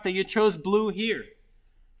the fact that you chose blue here.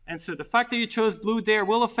 And so the fact that you chose blue there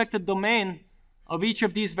will affect the domain of each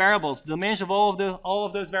of these variables. The domains of all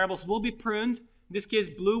of those variables will be pruned. In this case,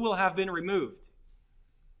 blue will have been removed.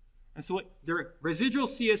 And so the residual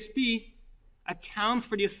CSP accounts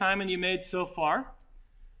for the assignment you made so far.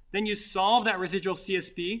 Then you solve that residual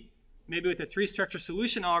CSP, maybe with a tree structure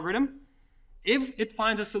solution algorithm. If it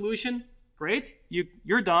finds a solution, great,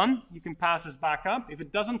 you're done. You can pass this back up. If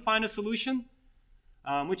it doesn't find a solution,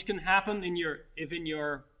 which can happen if in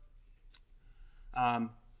your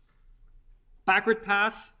backward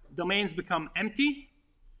pass domains become empty,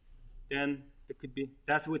 then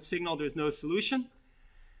that would signal there's no solution.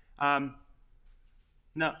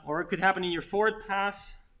 No, or it could happen in your forward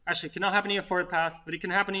pass. Actually, it cannot happen in your forward pass, but it can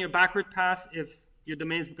happen in your backward pass if your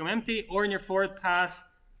domains become empty, or in your forward pass.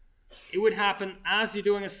 It would happen as you're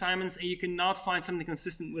doing assignments and you cannot find something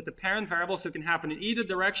consistent with the parent variable, so it can happen in either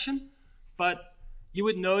direction, but you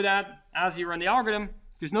would know that as you run the algorithm.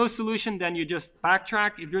 If there's no solution, then you just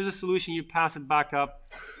backtrack. If there's a solution, you pass it back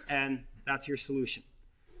up, and that's your solution.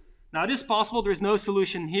 Now, it is possible there's no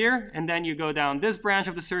solution here, and then you go down this branch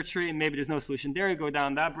of the search tree, and maybe there's no solution there, you go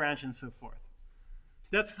down that branch, and so forth.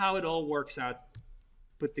 So that's how it all works out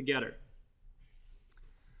put together.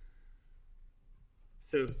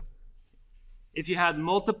 So if you had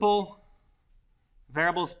multiple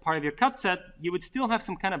variables part of your cut set, you would still have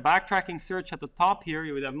some kind of backtracking search at the top here.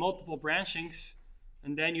 You would have multiple branchings,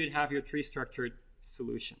 and then you'd have your tree-structured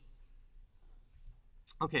solution.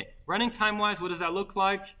 Okay, running time-wise, what does that look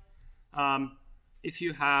like? If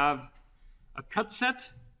you have a cut set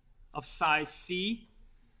of size C,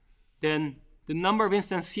 then the number of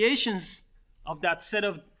instantiations of that set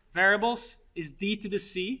of variables is d to the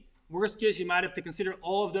c. Worst case, you might have to consider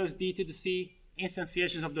all of those d to the c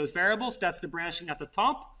instantiations of those variables. That's the branching at the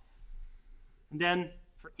top. And then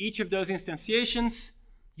for each of those instantiations,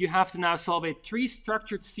 you have to now solve a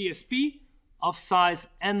tree-structured CSP of size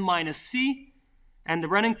n minus c. And the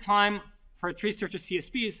running time for a tree-structured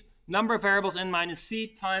CSP is number of variables n minus c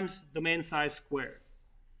times domain size squared.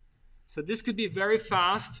 So this could be very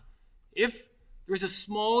fast if there's a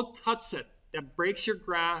small cut set that breaks your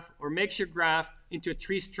graph or makes your graph into a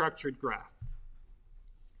tree-structured graph.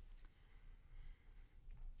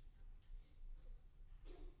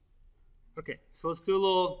 Okay, so let's do a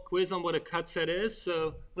little quiz on what a cut set is.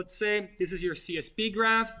 So let's say this is your CSP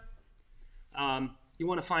graph. You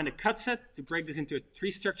want to find a cut set to break this into a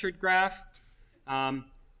tree-structured graph.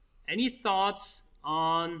 Any thoughts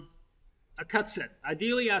on a cut set?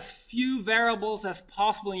 Ideally, as few variables as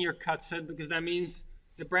possible in your cut set, because that means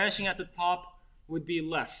the branching at the top would be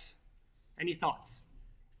less. Any thoughts?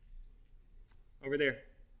 Over there.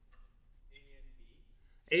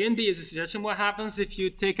 A and B is a suggestion. What happens if you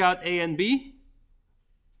take out A and B?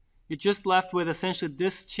 You're just left with essentially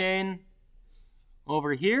this chain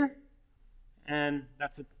over here. And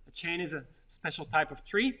that's a chain is a special type of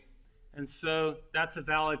tree. And so that's a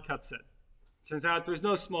valid cut set. Turns out there's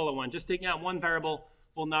no smaller one. Just taking out one variable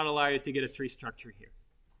will not allow you to get a tree structure here.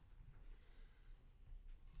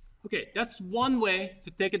 Okay, that's one way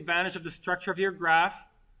to take advantage of the structure of your graph,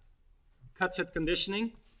 cut set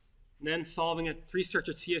conditioning, and then solving a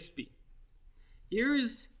tree-structured CSP.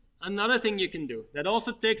 Here's another thing you can do that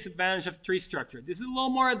also takes advantage of tree structure. This is a little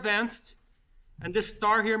more advanced, And this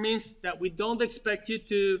star here means that we don't expect you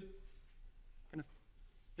to kind of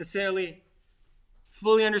necessarily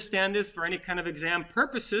fully understand this for any kind of exam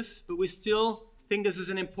purposes, but we still think this is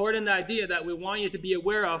an important idea that we want you to be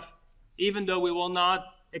aware of, even though we will not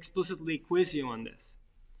explicitly quiz you on this.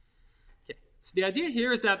 Okay. So the idea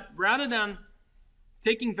here is that rather than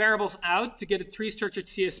taking variables out to get a tree-structured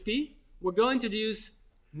CSP, we're going to use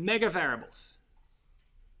megavariables.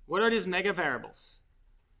 What are these megavariables?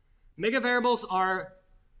 Megavariables are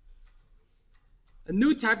a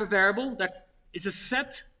new type of variable that is a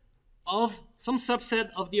set of some subset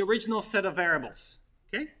of the original set of variables.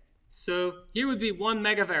 Okay? So here would be one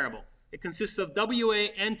megavariable. It consists of WA,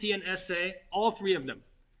 NT, and SA, all three of them.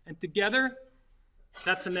 And together,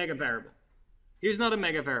 that's a megavariable. Here's another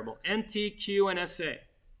megavariable, NT, Q, and SA.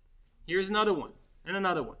 Here's another one, and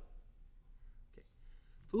another one. Okay.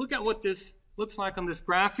 If we look at what this looks like on this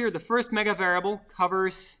graph here, the first megavariable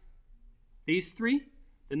covers these three.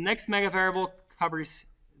 The next megavariable covers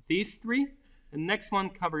these three. The next one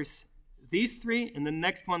covers these three. And the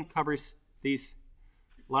next one covers these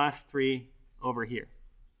last three over here.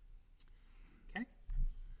 Okay?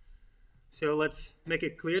 So let's make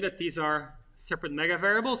it clear that these are separate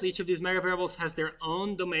megavariables. Each of these megavariables has their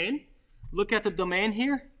own domain. Look at the domain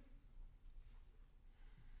here.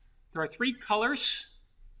 There are three colors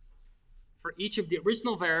for each of the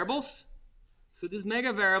original variables. So this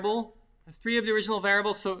megavariable has three of the original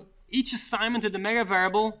variables. So each assignment to the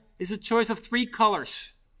megavariable is a choice of three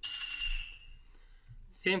colors.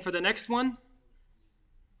 Same for the next one,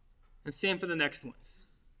 and same for the next ones.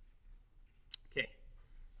 Okay.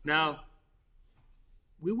 Now,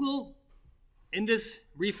 we will, in this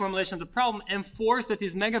reformulation of the problem, enforce that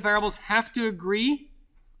these megavariables have to agree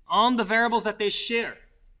on the variables that they share.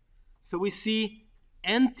 So we see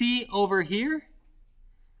NT over here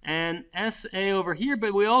and SA over here,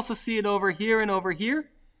 but we also see it over here and over here.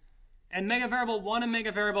 And megavariable 1 and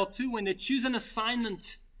megavariable 2, when they choose an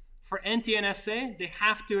assignment for NT and SA, they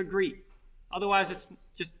have to agree. Otherwise, it's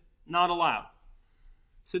just not allowed.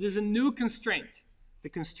 So there's a new constraint. The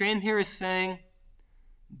constraint here is saying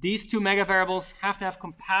these two megavariables have to have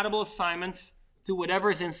compatible assignments to whatever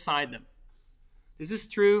is inside them. This is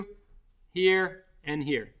true here and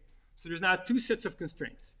here. So there's now two sets of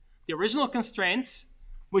constraints. The original constraints,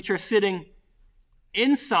 which are sitting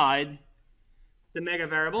inside the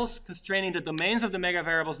megavariables, constraining the domains of the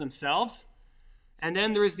megavariables themselves. And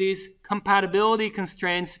then there is these compatibility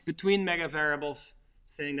constraints between megavariables,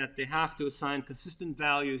 saying that they have to assign consistent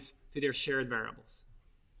values to their shared variables.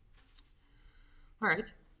 All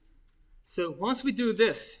right. So once we do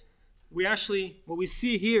this, what we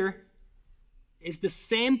see here is the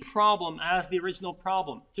same problem as the original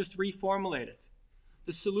problem, just reformulated.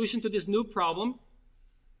 The solution to this new problem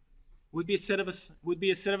would be a set of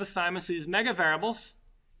assignments to these megavariables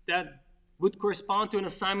that would correspond to an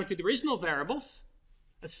assignment to the original variables,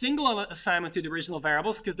 a single assignment to the original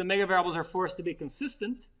variables, because the megavariables are forced to be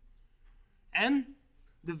consistent, and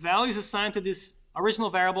the values assigned to these original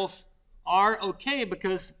variables are okay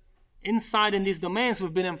because inside in these domains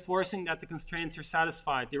we've been enforcing that the constraints are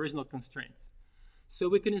satisfied, the original constraints. So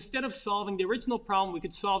we can, instead of solving the original problem, we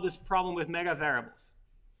could solve this problem with megavariables.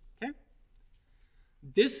 Okay?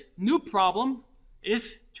 This new problem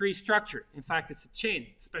is tree structure. In fact, it's a chain,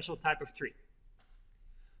 special type of tree.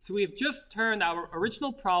 So we have just turned our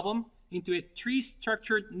original problem into a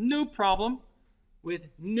tree-structured new problem with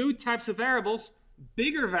new types of variables,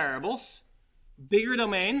 bigger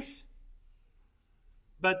domains.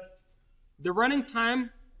 But the running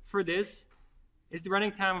time for this is the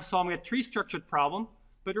running time of solving a tree-structured problem.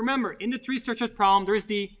 But remember, in the tree-structured problem, there's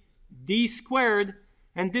the d squared,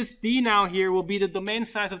 and this d now here will be the domain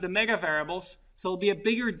size of the megavariables, so it'll be a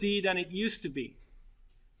bigger d than it used to be.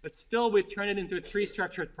 But still, we turn it into a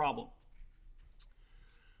tree-structured problem.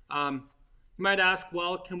 You might ask,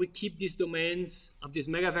 well, can we keep these domains of these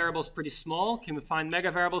megavariables pretty small? Can we find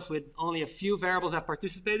megavariables with only a few variables that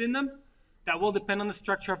participate in them? That will depend on the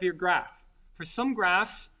structure of your graph. For some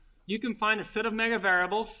graphs, you can find a set of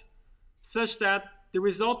megavariables such that the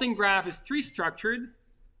resulting graph is tree-structured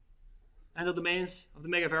and the domains of the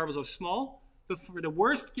megavariables are small. But for the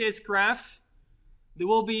worst case graphs, there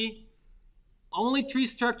will be only tree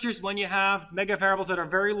structures when you have megavariables that are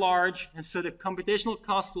very large, and so the computational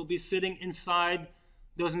cost will be sitting inside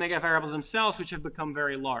those megavariables themselves, which have become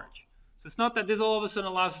very large. So it's not that this all of a sudden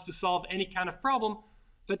allows us to solve any kind of problem,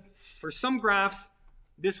 but for some graphs,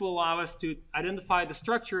 this will allow us to identify the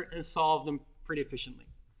structure and solve them pretty efficiently.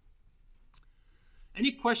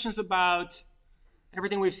 Any questions about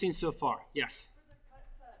everything we've seen so far? Yes? For the cut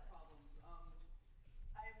set problems,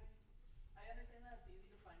 I understand that it's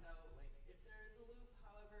easy to find out, like, if there is a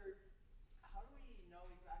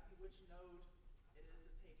which node it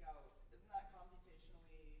is to take out, isn't that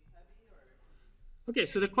computationally heavy, or? Okay,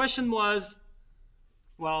 so the question was,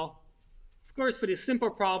 well, of course, for these simple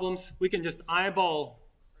problems, we can just eyeball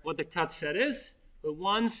what the cut set is. But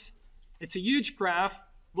once it's a huge graph,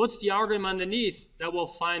 what's the algorithm underneath that will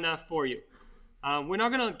find that for you? We're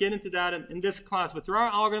not going to get into that in this class, but there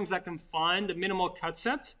are algorithms that can find the minimal cut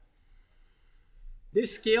set. They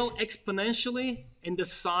scale exponentially in the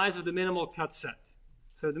size of the minimal cut set.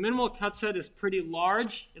 So if the minimal cut set is pretty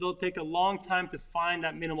large, it'll take a long time to find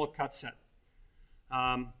that minimal cut set.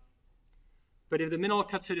 But if the minimal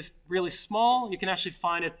cut set is really small, you can actually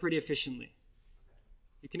find it pretty efficiently.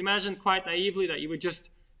 You can imagine quite naively that you would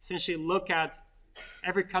just essentially look at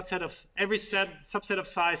every subset of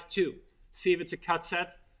size 2, see if it's a cut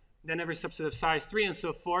set, then every subset of size 3, and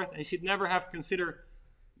so forth. And you should never have to consider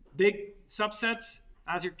big subsets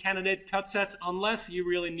as your candidate cut sets unless you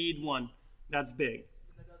really need one that's big.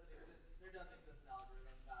 There does exist an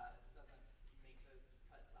algorithm that doesn't make this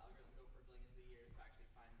cuts algorithm go for billions of years to actually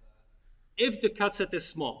find the... If the cut set is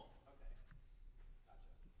small. Okay.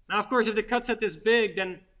 Gotcha. Now, of course, if the cut set is big,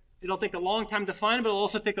 then it'll take a long time to find it, but it'll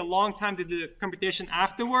also take a long time to do the computation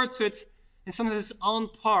afterwards. So it's, in some sense, it's on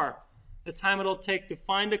par. The time it'll take to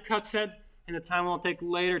find the cut set and the time it'll take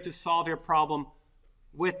later to solve your problem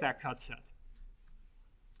with that cut set.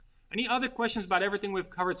 Any other questions about everything we've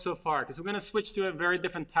covered so far? Because we're going to switch to a very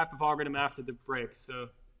different type of algorithm after the break. So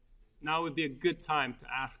now would be a good time to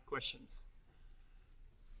ask questions.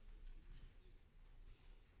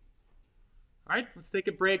 All right, let's take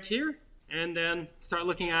a break here and then start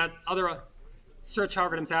looking at other search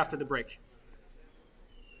algorithms after the break.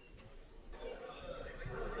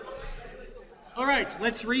 All right,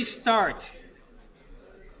 let's restart.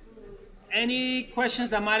 Any questions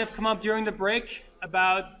that might have come up during the break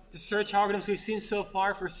about the search algorithms we've seen so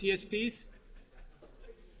far for CSPs?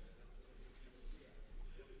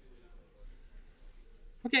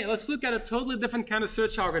 Okay, let's look at a totally different kind of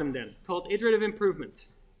search algorithm then, called iterative improvement.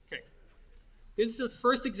 Okay, this is the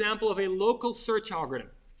first example of a local search algorithm.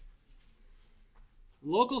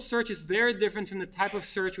 Local search is very different from the type of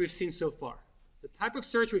search we've seen so far. The type of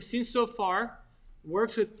search we've seen so far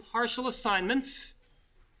works with partial assignments,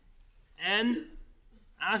 and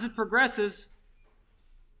as it progresses,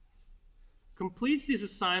 completes these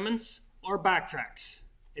assignments or backtracks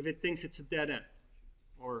if it thinks it's a dead end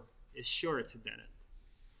or is sure it's a dead end.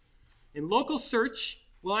 In local search,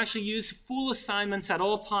 we'll actually use full assignments at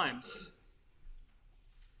all times.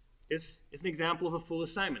 This is an example of a full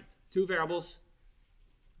assignment. 2 variables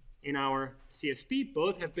in our CSP,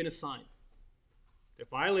 both have been assigned. They're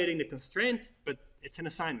violating the constraint, but it's an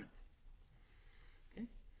assignment. Okay?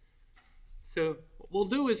 So what we'll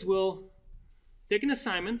do is we'll take an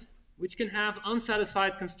assignment which can have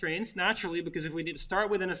unsatisfied constraints naturally, because if we need to start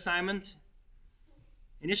with an assignment,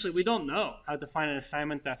 initially we don't know how to find an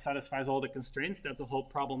assignment that satisfies all the constraints. That's the whole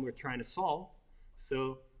problem we're trying to solve.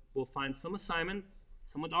 So we'll find some assignment,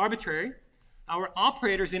 somewhat arbitrary. Our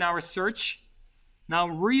operators in our search now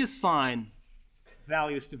reassign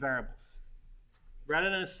values to variables. Rather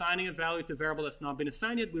than assigning a value to a variable that's not been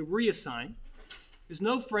assigned yet, we reassign. There's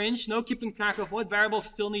no fringe, no keeping track of what variables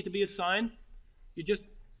still need to be assigned. You just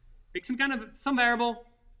pick some variable,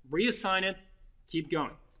 reassign it, keep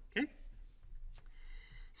going. Okay?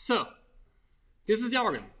 So, this is the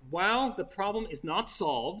algorithm. While the problem is not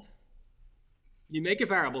solved, you make a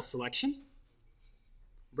variable selection,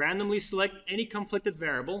 randomly select any conflicted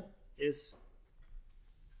variable, is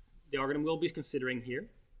the algorithm we'll be considering here.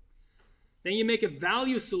 Then you make a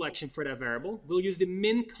value selection for that variable. We'll use the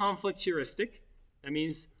min conflict heuristic. That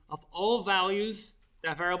means of all values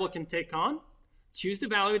that variable can take on, choose the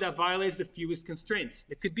value that violates the fewest constraints.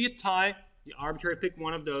 It could be a tie. You arbitrarily pick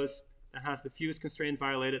one of those that has the fewest constraint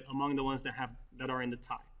violated among the ones that are in the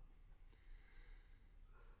tie.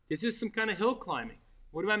 This is some kind of hill climbing.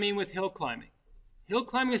 What do I mean with hill climbing? Hill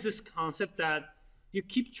climbing is this concept that you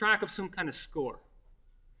keep track of some kind of score.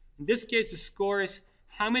 In this case, the score is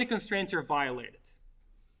how many constraints are violated.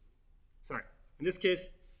 Sorry, in this case,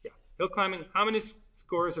 yeah, hill climbing, how many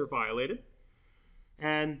scores are violated.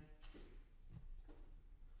 And,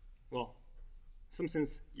 well, in some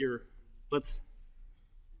sense, let's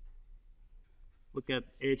look at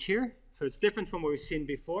age here. So it's different from what we've seen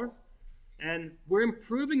before. And we're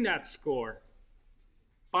improving that score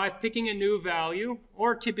by picking a new value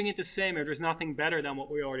or keeping it the same if there's nothing better than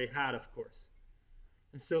what we already had, of course.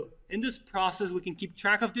 And so in this process, we can keep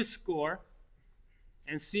track of this score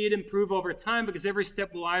and see it improve over time, because every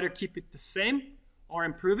step will either keep it the same or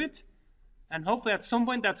improve it. And hopefully at some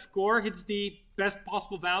point that score hits the best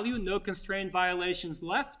possible value, no constraint violations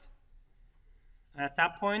left. And at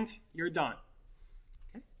that point, you're done.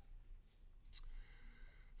 Okay?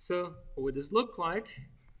 So what would this look like?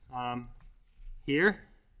 Here,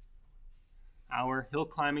 our hill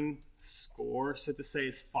climbing score, so to say,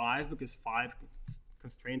 is 5 because 5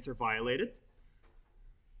 constraints are violated.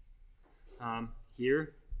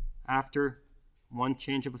 Here, after 1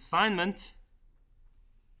 change of assignment,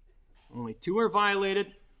 only 2 are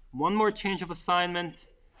violated. 1 more change of assignment,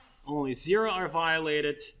 only 0 are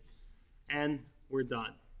violated, and we're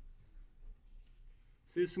done.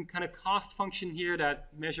 So there's some kind of cost function here that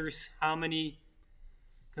measures how many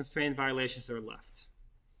constraint violations are left.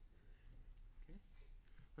 Okay.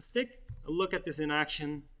 Let's take a look at this in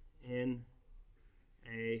action in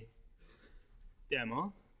a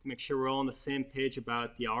demo to make sure we're all on the same page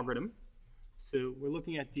about the algorithm. So we're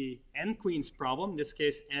looking at the n queens problem, in this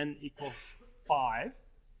case n equals 5.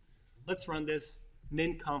 Let's run this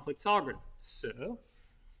min conflicts algorithm. So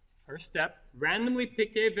first step, randomly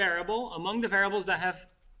pick a variable among the variables that have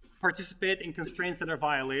participate in constraints that are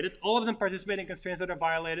violated. All of them participate in constraints that are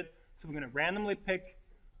violated, so we're going to randomly pick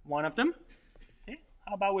one of them. Okay.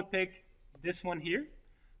 How about we pick this one here?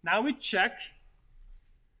 Now we check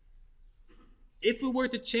if we were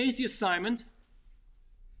to change the assignment,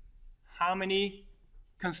 how many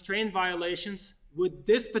constraint violations would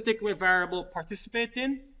this particular variable participate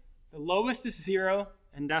in? The lowest is 0,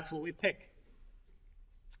 and that's what we pick.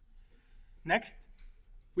 Next,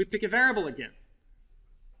 we pick a variable again.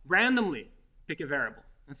 Randomly pick a variable.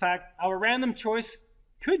 In fact, our random choice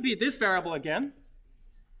could be this variable again.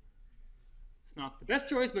 It's not the best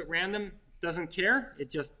choice, but random doesn't care. It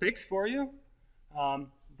just picks for you.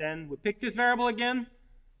 Then we pick this variable again.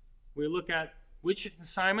 We look at which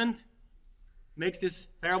assignment makes this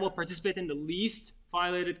variable participate in the least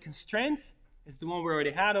violated constraints. It's the one we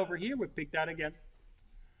already had over here. We pick that again.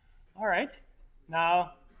 All right.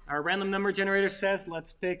 Now, our random number generator says,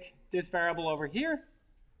 let's pick this variable over here.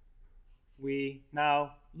 We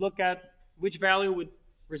now look at which value would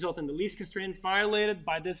result in the least constraints violated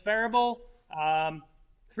by this variable.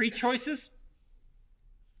 3 choices.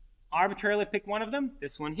 Arbitrarily pick one of them,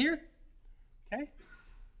 this one here. Okay.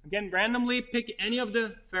 Again, randomly pick any of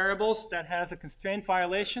the variables that has a constraint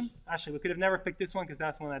violation. Actually, we could have never picked this one because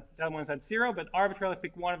that one's at 0, but arbitrarily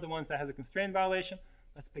pick one of the ones that has a constraint violation.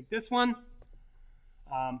 Let's pick this one.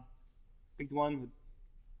 Pick the one with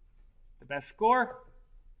the best score.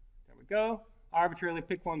 There we go. Arbitrarily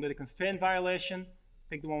pick one with a constraint violation.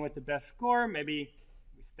 Pick the one with the best score. Maybe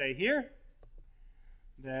we stay here.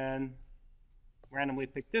 Then randomly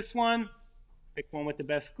pick this one. Pick one with the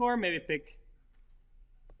best score. Maybe pick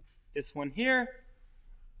this one here.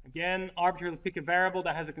 Again, arbitrarily pick a variable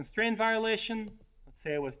that has a constraint violation. Let's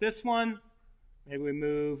say it was this one. Maybe we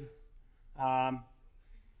move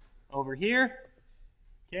over here.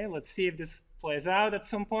 Okay, let's see if this plays out at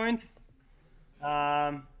some point.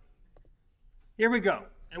 Here we go,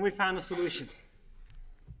 and we found a solution.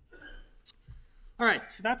 All right,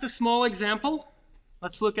 so that's a small example.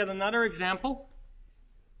 Let's look at another example.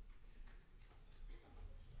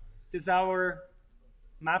 This is our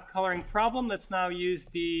map coloring problem. Let's now use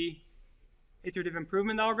the iterative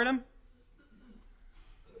improvement algorithm.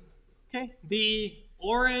 Okay, the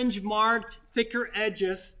orange marked thicker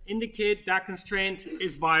edges indicate that constraint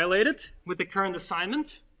is violated with the current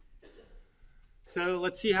assignment. So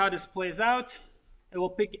let's see how this plays out. It will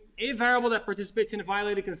pick a variable that participates in a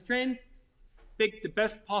violated constraint, pick the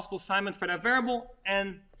best possible assignment for that variable,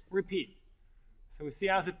 and repeat. So we see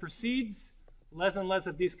as it proceeds, less and less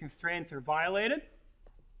of these constraints are violated.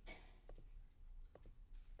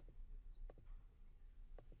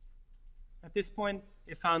 At this point,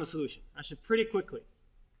 it found a solution. Actually, pretty quickly.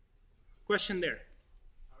 Question there.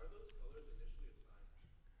 How are those colors initially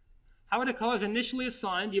assigned? How are the colors initially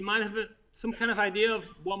assigned? You might have some kind of idea of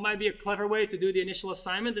what might be a clever way to do the initial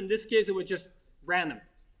assignment. In this case, it would just random.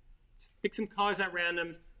 Just pick some colors at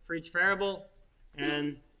random for each variable,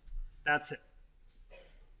 and that's it.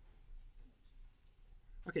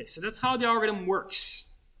 Okay, so that's how the algorithm works.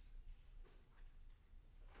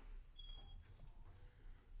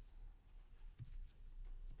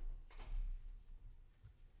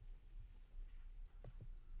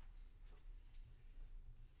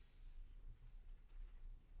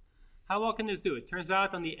 How well can this do? It turns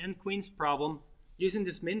out on the n queens problem, using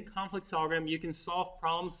this min conflicts algorithm, you can solve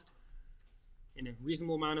problems in a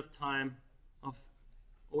reasonable amount of time of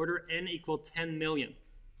order n equal 10 million.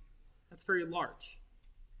 That's very large.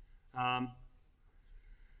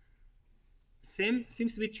 Same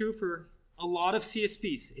seems to be true for a lot of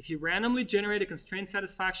CSPs. If you randomly generate a constraint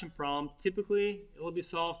satisfaction problem, typically it will be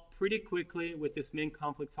solved pretty quickly with this min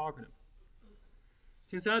conflicts algorithm.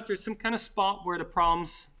 Turns out there's some kind of spot where the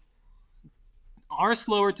problems are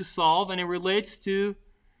slower to solve, and it relates to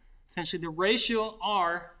essentially the ratio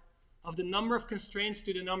R of the number of constraints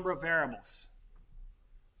to the number of variables.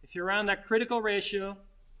 If you're around that critical ratio,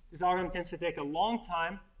 this algorithm tends to take a long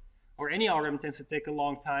time, or any algorithm tends to take a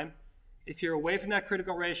long time. If you're away from that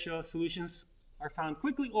critical ratio, solutions are found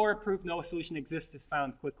quickly, or a proof no solution exists is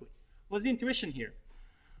found quickly. What's the intuition here?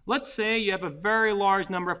 Let's say you have a very large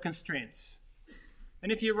number of constraints.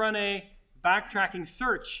 And if you run a backtracking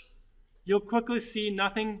search, you'll quickly see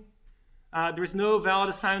nothing. There's no valid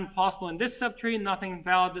assignment possible in this subtree, nothing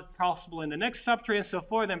valid possible in the next subtree, and so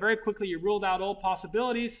forth. And very quickly you ruled out all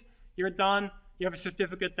possibilities. You're done. You have a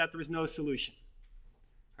certificate that there is no solution.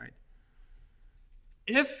 All right.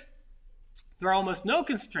 If there are almost no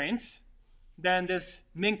constraints, then this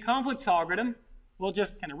min conflicts algorithm will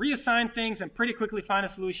just kind of reassign things and pretty quickly find a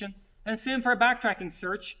solution. And same for a backtracking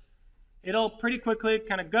search. It'll pretty quickly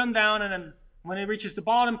kind of gun down, and then when it reaches the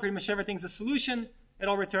bottom, pretty much everything's a solution.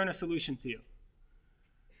 It'll return a solution to you.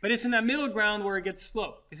 But it's in that middle ground where it gets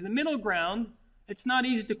slow. Because in the middle ground, it's not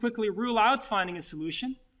easy to quickly rule out finding a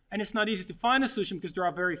solution, and it's not easy to find a solution because there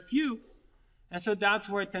are very few. And so that's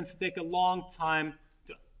where it tends to take a long time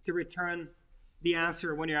to return the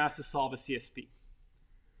answer when you're asked to solve a CSP.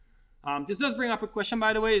 This does bring up a question,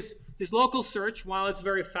 by the way, is this local search, while it's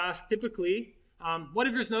very fast, typically, what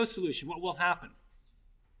if there's no solution? What will happen?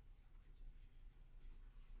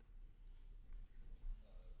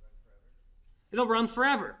 It'll run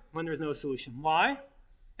forever when there's no solution. Why?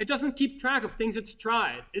 It doesn't keep track of things it's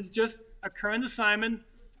tried. It's just a current assignment,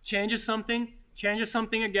 changes something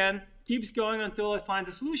again, keeps going until it finds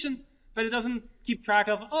a solution, but it doesn't keep track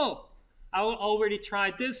of, oh, I already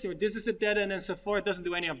tried this, or this is a dead end, and so forth. It doesn't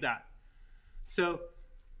do any of that. So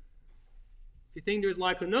if you think there's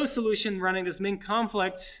likely no solution, running this min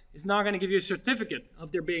conflict is not going to give you a certificate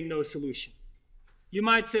of there being no solution. You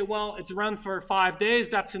might say, well, it's run for 5 days.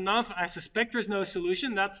 That's enough. I suspect there's no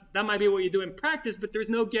solution. That might be what you do in practice, but there's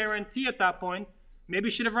no guarantee at that point. Maybe you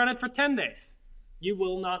should have run it for 10 days. You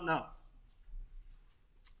will not know.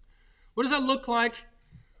 What does that look like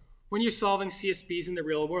when you're solving CSPs in the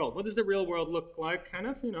real world? What does the real world look like? Kind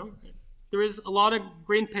of, there is a lot of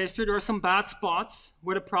green pastry. There are some bad spots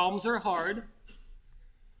where the problems are hard.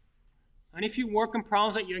 And if you work on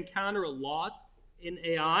problems that you encounter a lot in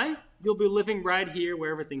AI, you'll be living right here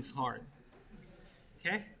where everything's hard.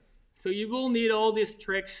 Okay? So you will need all these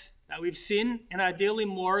tricks that we've seen, and ideally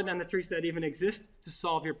more than the tricks that even exist, to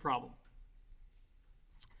solve your problem.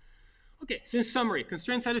 Okay, so in summary,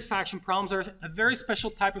 constraint satisfaction problems are a very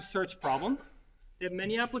special type of search problem. They have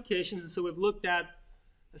many applications, and so we've looked at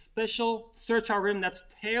a special search algorithm that's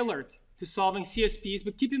tailored to solving CSPs.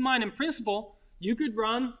 But keep in mind, in principle, you could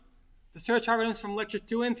run the search algorithms from lecture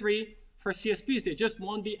 2 and 3 for CSPs. They just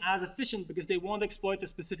won't be as efficient because they won't exploit the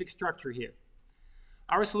specific structure here.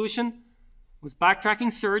 Our solution was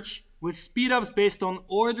backtracking search with speedups based on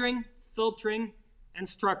ordering, filtering, and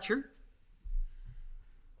structure.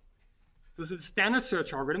 Those are the standard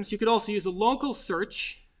search algorithms. You could also use a local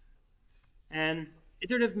search, and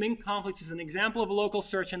iterative min conflicts is an example of a local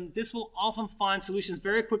search, and this will often find solutions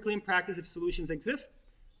very quickly in practice if solutions exist,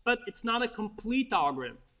 but it's not a complete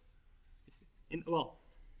algorithm.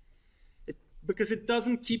 Because it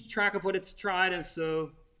doesn't keep track of what it's tried, and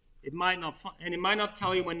so it might not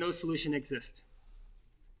tell you when no solution exists.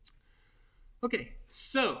 Okay,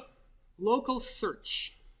 so local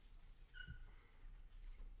search.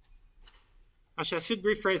 Actually, I should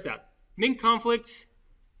rephrase that. Min conflicts,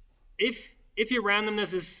 if your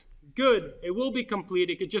randomness is good, it will be complete.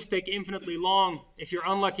 It could just take infinitely long if you're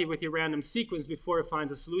unlucky with your random sequence before it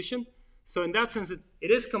finds a solution. So in that sense,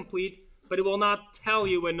 it is complete, but it will not tell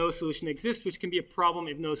you when no solution exists, which can be a problem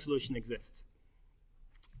if no solution exists.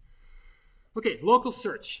 Okay, local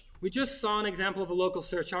search. We just saw an example of a local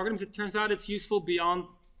search algorithm. It turns out it's useful beyond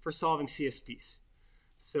for solving CSPs.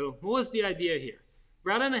 So what was the idea here?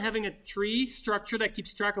 Rather than having a tree structure that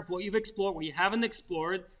keeps track of what you've explored, what you haven't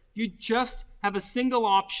explored, you just have a single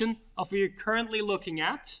option of what you're currently looking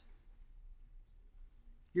at.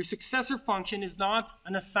 Your successor function is not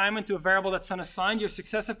an assignment to a variable that's unassigned. Your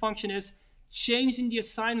successor function is changing the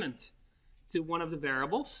assignment to one of the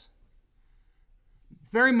variables. It's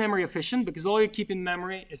very memory efficient because all you keep in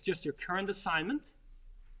memory is just your current assignment.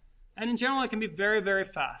 And in general, it can be very, very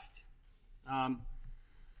fast.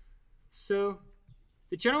 So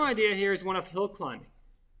the general idea here is one of hill climbing.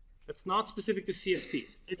 That's not specific to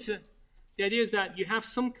CSPs. The idea is that you have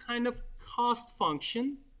some kind of cost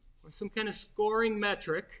function or some kind of scoring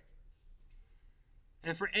metric.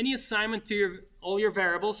 And for any assignment to all your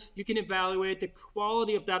variables, you can evaluate the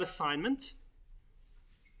quality of that assignment.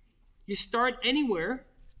 you start anywhere,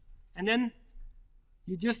 and then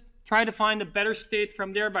you just try to find a better state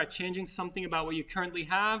from there by changing something about what you currently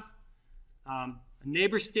have. A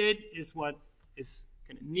neighbor state is what is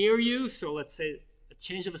kind of near you. So let's say a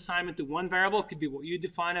change of assignment to one variable could be what you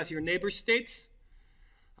define as your neighbor states.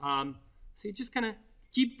 So you just kind of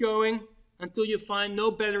keep going until you find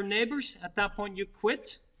no better neighbors. At that point, you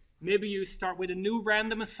quit. Maybe you start with a new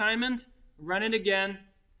random assignment, run it again,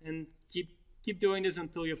 and keep doing this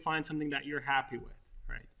until you find something that you're happy with,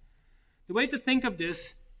 right? The way to think of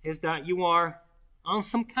this is that you are on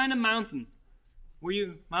some kind of mountain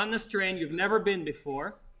mountainous terrain you've never been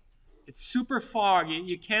before. It's super foggy.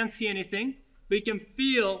 You can't see anything, but you can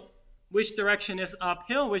feel which direction is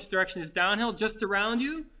uphill, which direction is downhill just around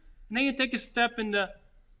you. And then you take a step in the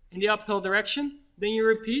uphill direction. Then you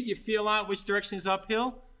repeat. You feel out which direction is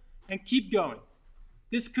uphill and keep going.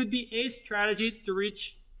 This could be a strategy to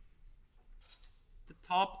reach the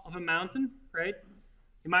top of a mountain, right?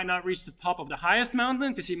 You might not reach the top of the highest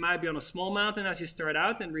mountain because you might be on a small mountain as you start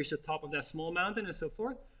out and reach the top of that small mountain and so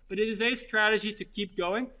forth. But it is a strategy to keep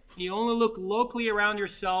going. You only look locally around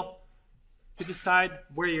yourself to decide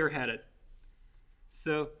where you're headed.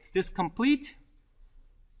 So is this complete?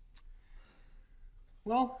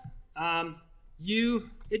 Well,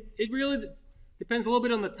 it really depends a little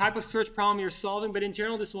bit on the type of search problem you're solving, but in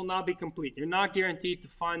general, this will not be complete. You're not guaranteed to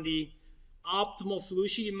find the optimal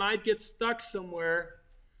solution. You might get stuck somewhere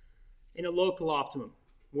in a local optimum,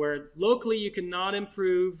 where locally you cannot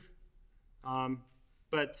improve,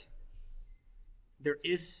 but there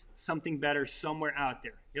is something better somewhere out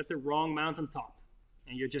there. You're at the wrong mountaintop,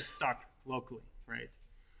 and you're just stuck locally, right?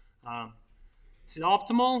 Is it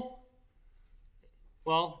optimal?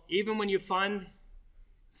 Well, even when you find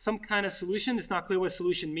some kind of solution, it's not clear what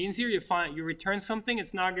solution means here. You return something,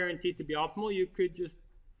 it's not guaranteed to be optimal. You could just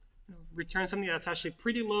return something that's actually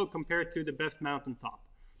pretty low compared to the best mountaintop.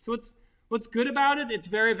 So what's good about it? It's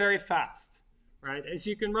very, very fast, right? As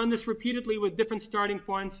you can run this repeatedly with different starting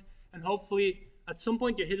points, and hopefully at some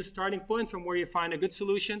point you hit a starting point from where you find a good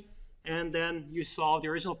solution, and then you solve the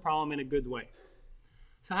original problem in a good way.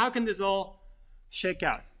 So how can this all shake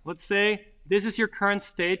out? Let's say this is your current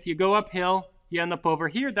state. You go uphill, you end up over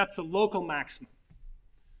here. That's a local maximum.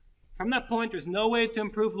 From that point, there's no way to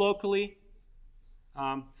improve locally.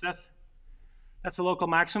 So that's a local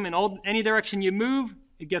maximum. In any direction you move,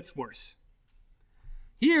 it gets worse.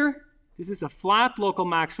 Here, this is a flat local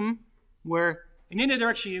maximum where in any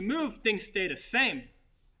direction you move, things stay the same.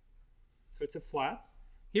 So it's a flat.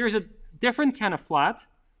 Here's a different kind of flat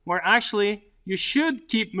where actually you should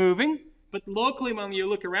keep moving, but locally when you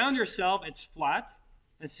look around yourself, it's flat,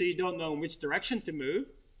 and so you don't know in which direction to move.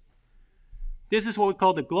 This is what we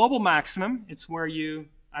call the global maximum. It's where you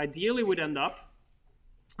ideally would end up.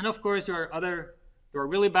 And of course, there are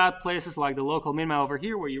really bad places like the local minima over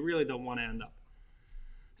here where you really don't want to end up.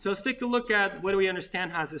 So let's take a look at what do we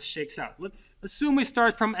understand how this shakes out. Let's assume we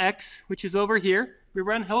start from X, which is over here. We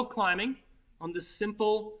run hill climbing on this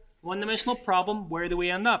simple one-dimensional problem. Where do we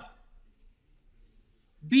end up?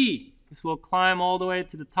 B, because we'll climb all the way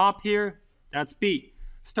to the top here. That's B.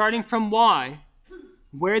 Starting from Y,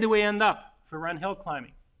 where do we end up if we run hill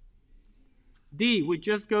climbing? D, we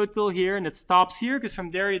just go till here and it stops here because from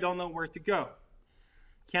there you don't know where to go.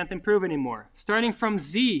 Can't improve anymore. Starting from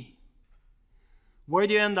Z, where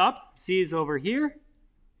do you end up? Z is over here.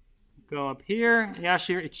 Go up here and you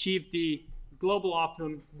actually achieve the global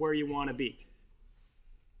optimum where you want to be.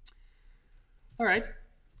 All right.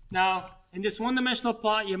 Now, in this one-dimensional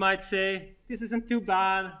plot, you might say, this isn't too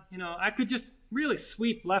bad. I could just really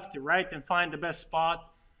sweep left to right and find the best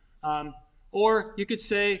spot. Or you could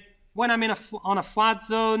say, when I'm on a flat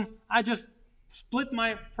zone, I just split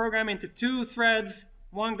my program into two threads.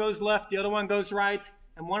 One goes left, the other one goes right,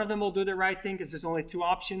 and one of them will do the right thing because there's only two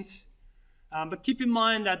options. But keep in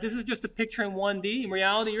mind that this is just a picture in 1D. In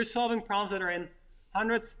reality, you're solving problems that are in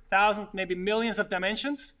hundreds, thousands, maybe millions of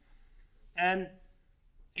dimensions. And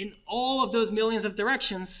in all of those millions of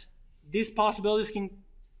directions, these possibilities can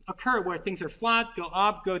occur where things are flat, go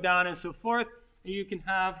up, go down, and so forth. And you can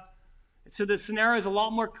have, so the scenario is a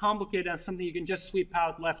lot more complicated than something you can just sweep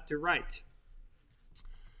out left to right.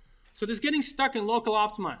 So this getting stuck in local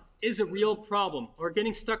optima is a real problem, or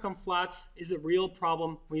getting stuck on flats is a real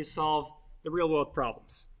problem when you solve the real world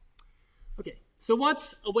problems. Okay, so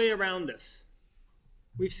what's a way around this?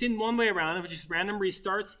 We've seen one way around it, which is random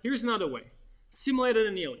restarts. Here's another way. Simulated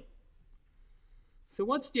annealing. So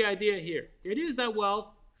what's the idea here? The idea is that,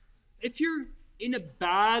 well, if you're in a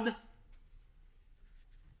bad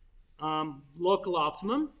local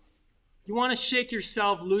optimum, you want to shake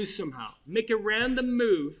yourself loose somehow. Make a random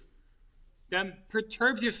move then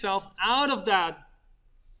perturbs yourself out of that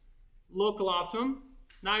local optimum.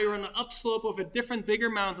 Now you're on the upslope of a different, bigger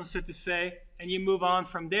mountain, so to say, and you move on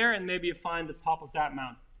from there, and maybe you find the top of that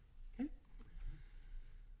mountain. Okay?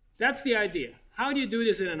 That's the idea. How do you do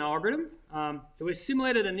this in an algorithm? The way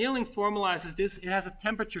simulated annealing formalizes this, it has a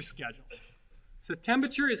temperature schedule. So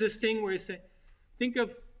temperature is this thing where you say, think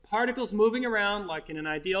of particles moving around like in an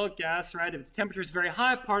ideal gas, right? If the temperature is very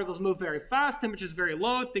high, particles move very fast. Temperature is very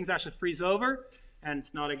low, things actually freeze over, and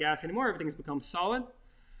it's not a gas anymore. Everything's become solid.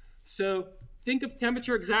 So think of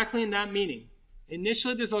temperature exactly in that meaning.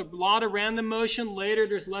 Initially, there's a lot of random motion. Later,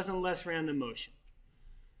 there's less and less random motion.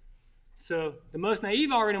 So the most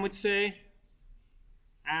naive algorithm would say,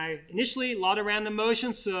 initially, a lot of random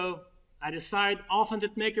motion, so I decide often to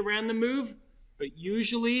make a random move, but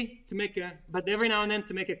every now and then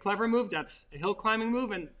to make a clever move. That's a hill climbing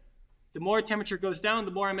move, and the more temperature goes down,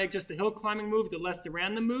 the more I make just the hill climbing move, the less the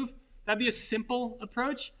random move. That'd be a simple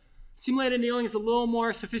approach. Simulated annealing is a little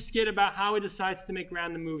more sophisticated about how it decides to make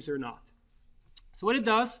random moves or not. So what it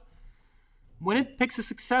does, when it picks a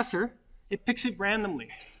successor, it picks it randomly.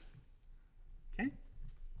 Okay?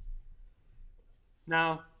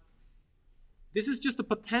 Now, this is just a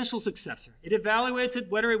potential successor. It evaluates it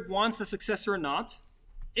whether it wants a successor or not.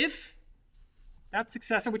 If that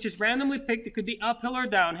successor, which is randomly picked, it could be uphill or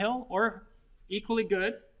downhill, or equally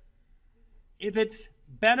good. If it's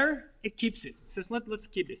better, it keeps it. It says, let's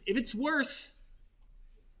keep this. If it's worse,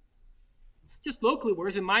 it's just locally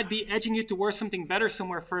worse. It might be edging you towards something better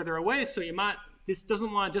somewhere further away, so this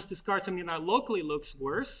doesn't want to just discard something that locally looks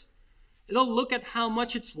worse. It'll look at how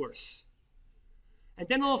much it's worse. And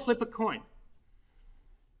then it'll flip a coin.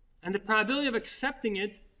 And the probability of accepting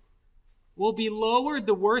it will be lower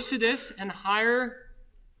the worse it is, and higher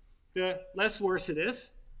the less worse it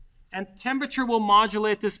is. And temperature will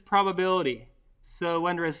modulate this probability. So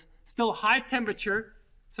when there is still high temperature,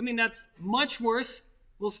 something that's much worse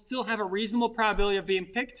will still have a reasonable probability of being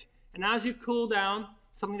picked. And as you cool down,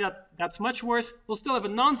 something that's much worse will still have a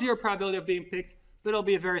non-zero probability of being picked, but it'll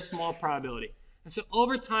be a very small probability. And so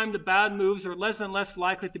over time, the bad moves are less and less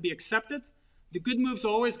likely to be accepted. The good moves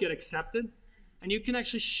always get accepted, and you can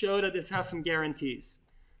actually show that this has some guarantees.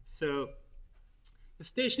 So the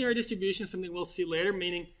stationary distribution is something we'll see later,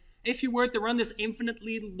 meaning if you were to run this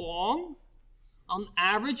infinitely long, on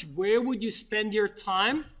average, where would you spend your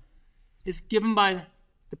time is given by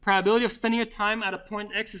the probability of spending your time at a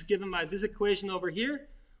point x is given by this equation over here,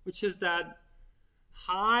 which is that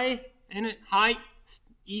high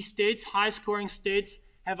E states, high scoring states,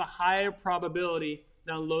 have a higher probability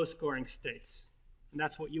than low scoring states. And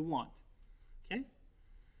that's what you want. Okay?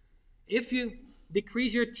 If you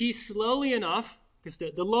decrease your t slowly enough, because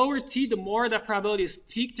the lower t, the more that probability is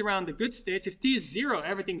peaked around the good states. If t is 0,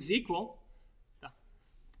 everything's equal.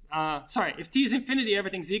 If t is infinity,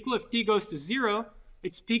 everything's equal. If t goes to 0,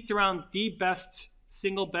 it's peaked around the best,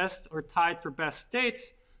 single best, or tied for best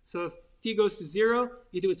states. So if t goes to 0,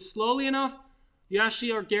 you do it slowly enough, you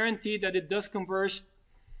actually are guaranteed that it does converge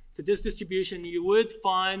to this distribution. You would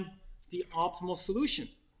find the optimal solution,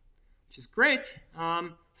 which is great.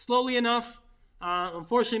 Slowly enough,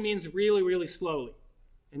 unfortunately, means really, really slowly.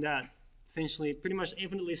 And that essentially pretty much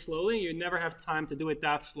infinitely slowly. You never have time to do it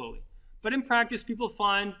that slowly. But in practice, people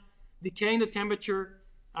find decaying the temperature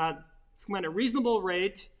at a reasonable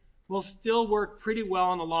rate will still work pretty well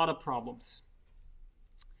on a lot of problems.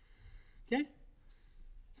 Okay?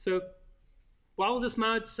 So while this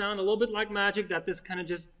might sound a little bit like magic, that this kind of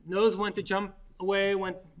just knows when to jump away,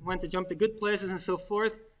 when to jump to good places and so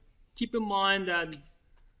forth, keep in mind that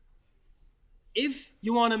if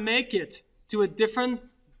you want to make it to a different,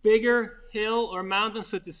 bigger hill or mountain,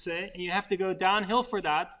 so to say, and you have to go downhill for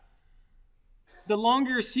that, the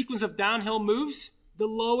longer your sequence of downhill moves, the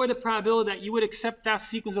lower the probability that you would accept that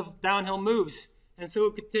sequence of downhill moves. And so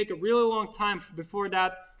it could take a really long time before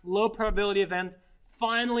that low probability event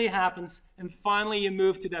finally happens, and finally you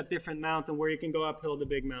move to that different mountain where you can go uphill the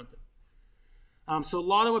big mountain. So a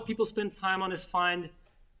lot of what people spend time on is find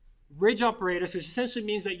ridge operators, which essentially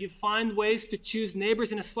means that you find ways to choose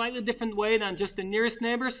neighbors in a slightly different way than just the nearest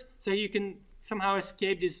neighbors, so you can somehow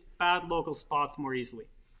escape these bad local spots more easily.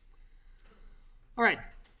 All right,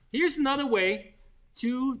 here's another way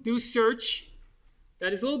to do search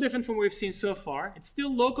that is a little different from what we've seen so far. It's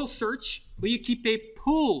still local search, but you keep a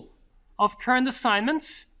pool of current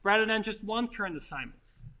assignments rather than just one current assignment.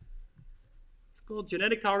 It's called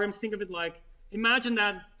genetic algorithms. Think of it like, imagine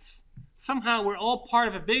that somehow we're all part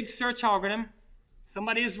of a big search algorithm.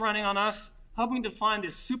 Somebody is running on us, hoping to find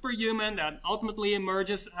this superhuman that ultimately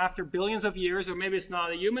emerges after billions of years, or maybe it's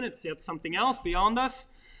not a human, it's yet something else beyond us.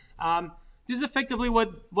 This is effectively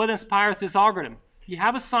what inspires this algorithm. You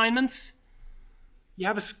have assignments, you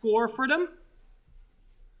have a score for them.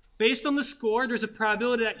 Based on the score, there's a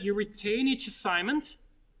probability that you retain each assignment.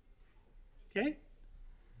 Okay?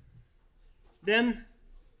 Then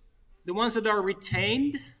the ones that are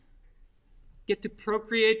retained get to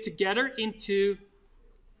procreate together into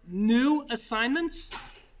new assignments,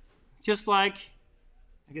 just like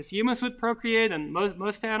I guess humans would procreate and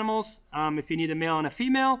most animals, if you need a male and a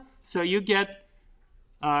female. So you get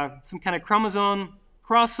some kind of chromosome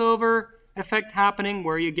crossover effect happening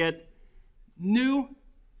where you get new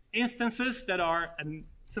instances that are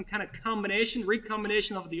some kind of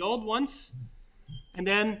recombination of the old ones, and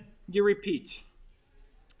then you repeat.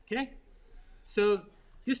 Okay? So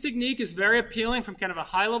this technique is very appealing from kind of a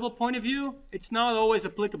high-level point of view. It's not always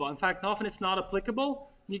applicable. In fact, often it's not applicable.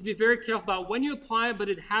 You need to be very careful about when you apply it, but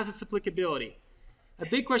it has its applicability. A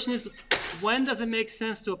big question is, when does it make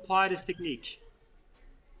sense to apply this technique?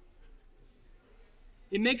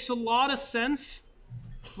 It makes a lot of sense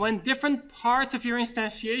when different parts of your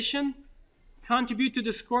instantiation contribute to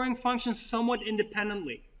the scoring function somewhat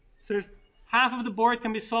independently. So if half of the board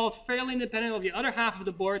can be solved fairly independent of the other half of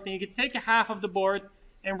the board, then you can take a half of the board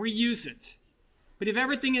and reuse it. But if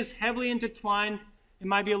everything is heavily intertwined, it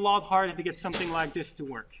might be a lot harder to get something like this to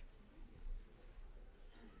work.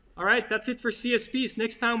 All right, that's it for CSPs.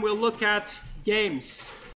 Next time we'll look at games.